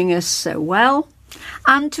helping us so well,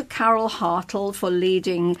 and to Carol Hartle for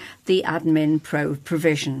leading the admin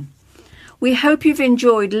provision. We hope you've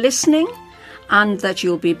enjoyed listening and that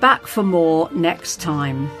you'll be back for more next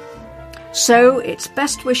time. So it's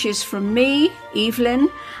best wishes from me, Evelyn,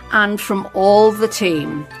 and from all the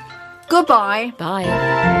team. Goodbye. Bye.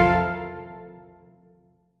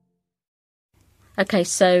 Okay,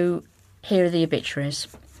 so here are the obituaries.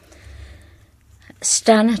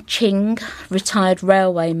 Stan Ching, retired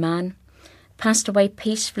railway man, passed away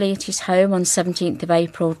peacefully at his home on 17th of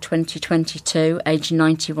April 2022, aged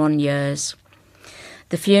 91 years.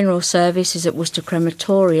 The funeral service is at Worcester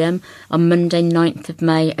Crematorium on Monday 9th of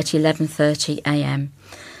May at 11:30am.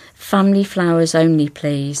 Family flowers only,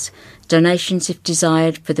 please. Donations, if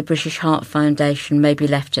desired, for the British Heart Foundation may be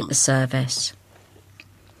left at the service.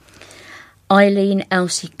 Eileen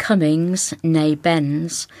Elsie Cummings, née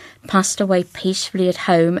Benz, passed away peacefully at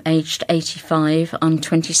home, aged 85, on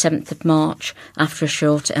 27th of March after a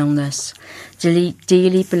short illness.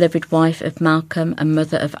 Dearly beloved wife of Malcolm and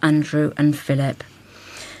mother of Andrew and Philip.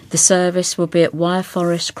 The service will be at Wyre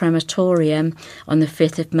Forest Crematorium on the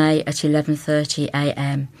 5th of May at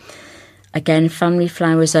 11:30am. Again, family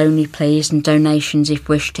flowers only, please, and donations if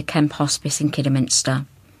wished to Kemp Hospice in Kidderminster.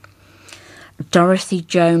 Dorothy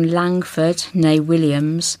Joan Langford, née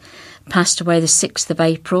Williams, passed away the 6th of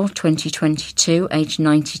April 2022, aged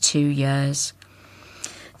 92 years.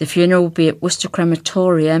 The funeral will be at Worcester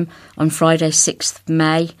Crematorium on Friday 6th of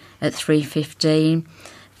May at 3:15.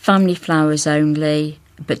 Family flowers only,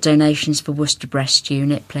 but donations for Worcester Breast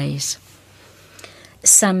Unit, please.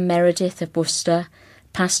 Sam Meredith of Worcester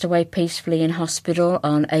passed away peacefully in hospital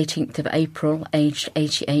on 18th of April, aged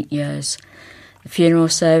 88 years. The funeral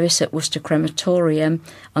service at Worcester Crematorium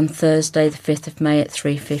on Thursday the 5th of May at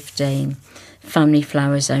 3:15. Family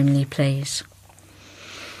flowers only, please.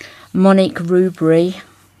 Monique Rubery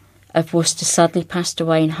of Worcester sadly passed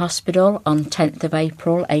away in hospital on 10th of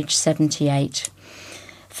April, aged 78.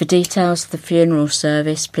 For details of the funeral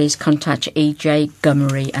service, please contact E.J.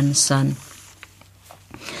 Gummery and Son.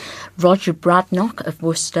 Roger Bradnock of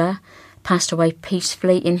Worcester passed away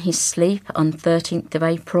peacefully in his sleep on 13th of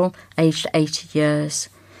April, aged 80 years.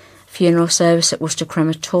 Funeral service at Worcester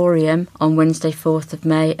Crematorium on Wednesday 4th of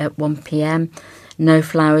May at 1 p.m. No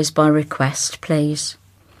flowers by request, please.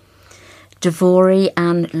 Devory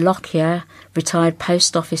Ann Lockyer, retired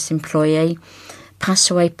post office employee, passed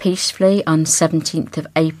away peacefully on 17th of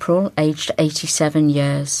April, aged 87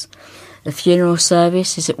 years. The funeral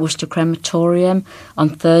service is at Worcester Crematorium on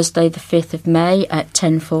Thursday the 5th of May at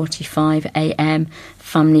 10:45 a.m.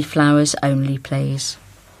 Family flowers only, please.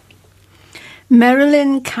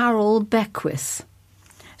 Marilyn Carol Beckwith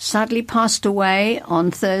sadly passed away on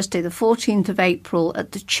Thursday the 14th of April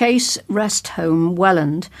at the Chase Rest Home,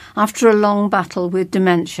 Welland, after a long battle with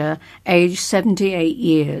dementia, aged 78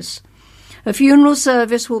 years. A funeral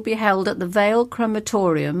service will be held at the Vale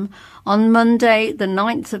Crematorium on Monday the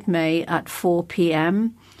 9th of May at 4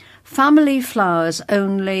 p.m. Family flowers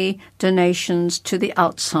only, donations to the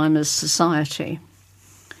Alzheimer's Society.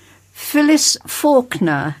 Phyllis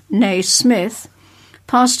Faulkner, née Smith,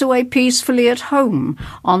 passed away peacefully at home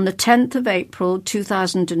on the 10th of April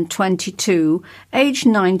 2022, aged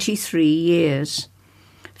 93 years.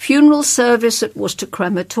 Funeral service at Worcester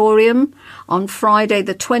Crematorium on Friday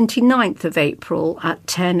the 29th of April at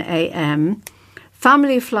 10 a.m.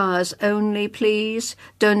 Family flowers only, please.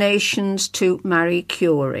 Donations to Marie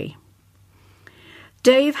Curie.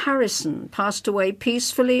 Dave Harrison passed away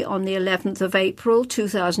peacefully on the 11th of April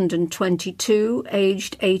 2022,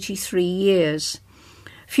 aged 83 years.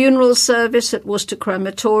 Funeral service at Worcester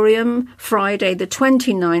Crematorium, Friday the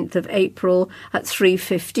 29th of April at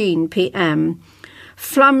 3:15 p.m.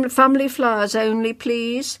 Family flowers only,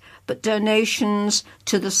 please, but donations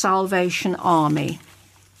to the Salvation Army.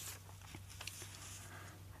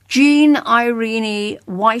 Jean Irene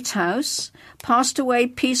Whitehouse passed away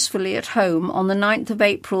peacefully at home on the 9th of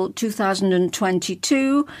April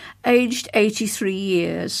 2022, aged 83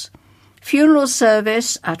 years. Funeral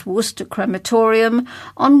service at Worcester Crematorium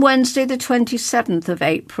on Wednesday the 27th of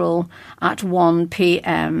April at 1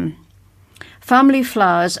 p.m. Family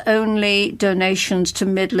flowers only, donations to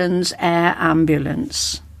Midlands Air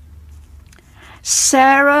Ambulance.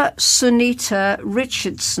 Sarah Sunita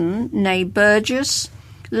Richardson, née Burgess,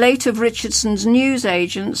 late of Richardson's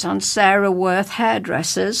newsagents and Sarah Worth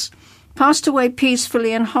hairdressers, passed away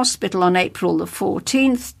peacefully in hospital on April the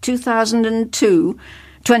 14th, 2022,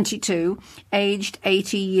 aged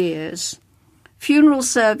 80 years. Funeral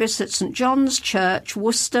service at St John's Church,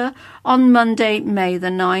 Worcester, on Monday, May the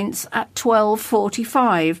 9th at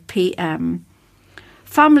 12:45 p.m.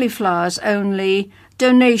 Family flowers only,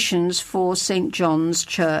 donations for St John's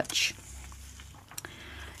Church.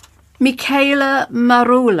 Michaela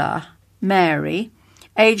Marula, Mary,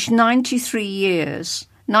 aged 93 years,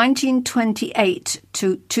 1928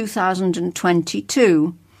 to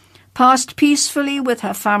 2022, passed peacefully with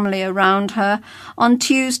her family around her on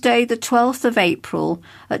Tuesday the 12th of April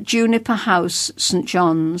at Juniper House, St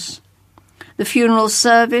John's. The funeral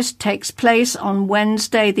service takes place on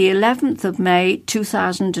Wednesday the 11th of May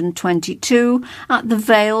 2022 at the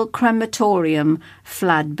Vale Crematorium,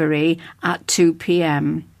 Fladbury, at 2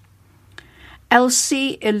 p.m.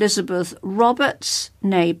 Elsie Elizabeth Roberts,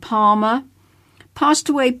 née Palmer, passed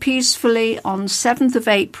away peacefully on 7th of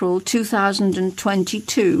April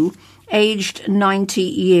 2022, aged 90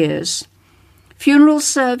 years. Funeral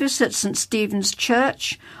service at St Stephen's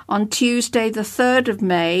Church on Tuesday the 3rd of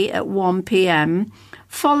May at 1 p.m,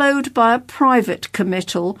 followed by a private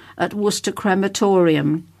committal at Worcester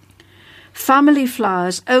Crematorium. Family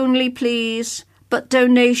flowers only, please, but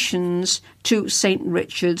donations to St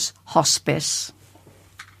Richard's Hospice.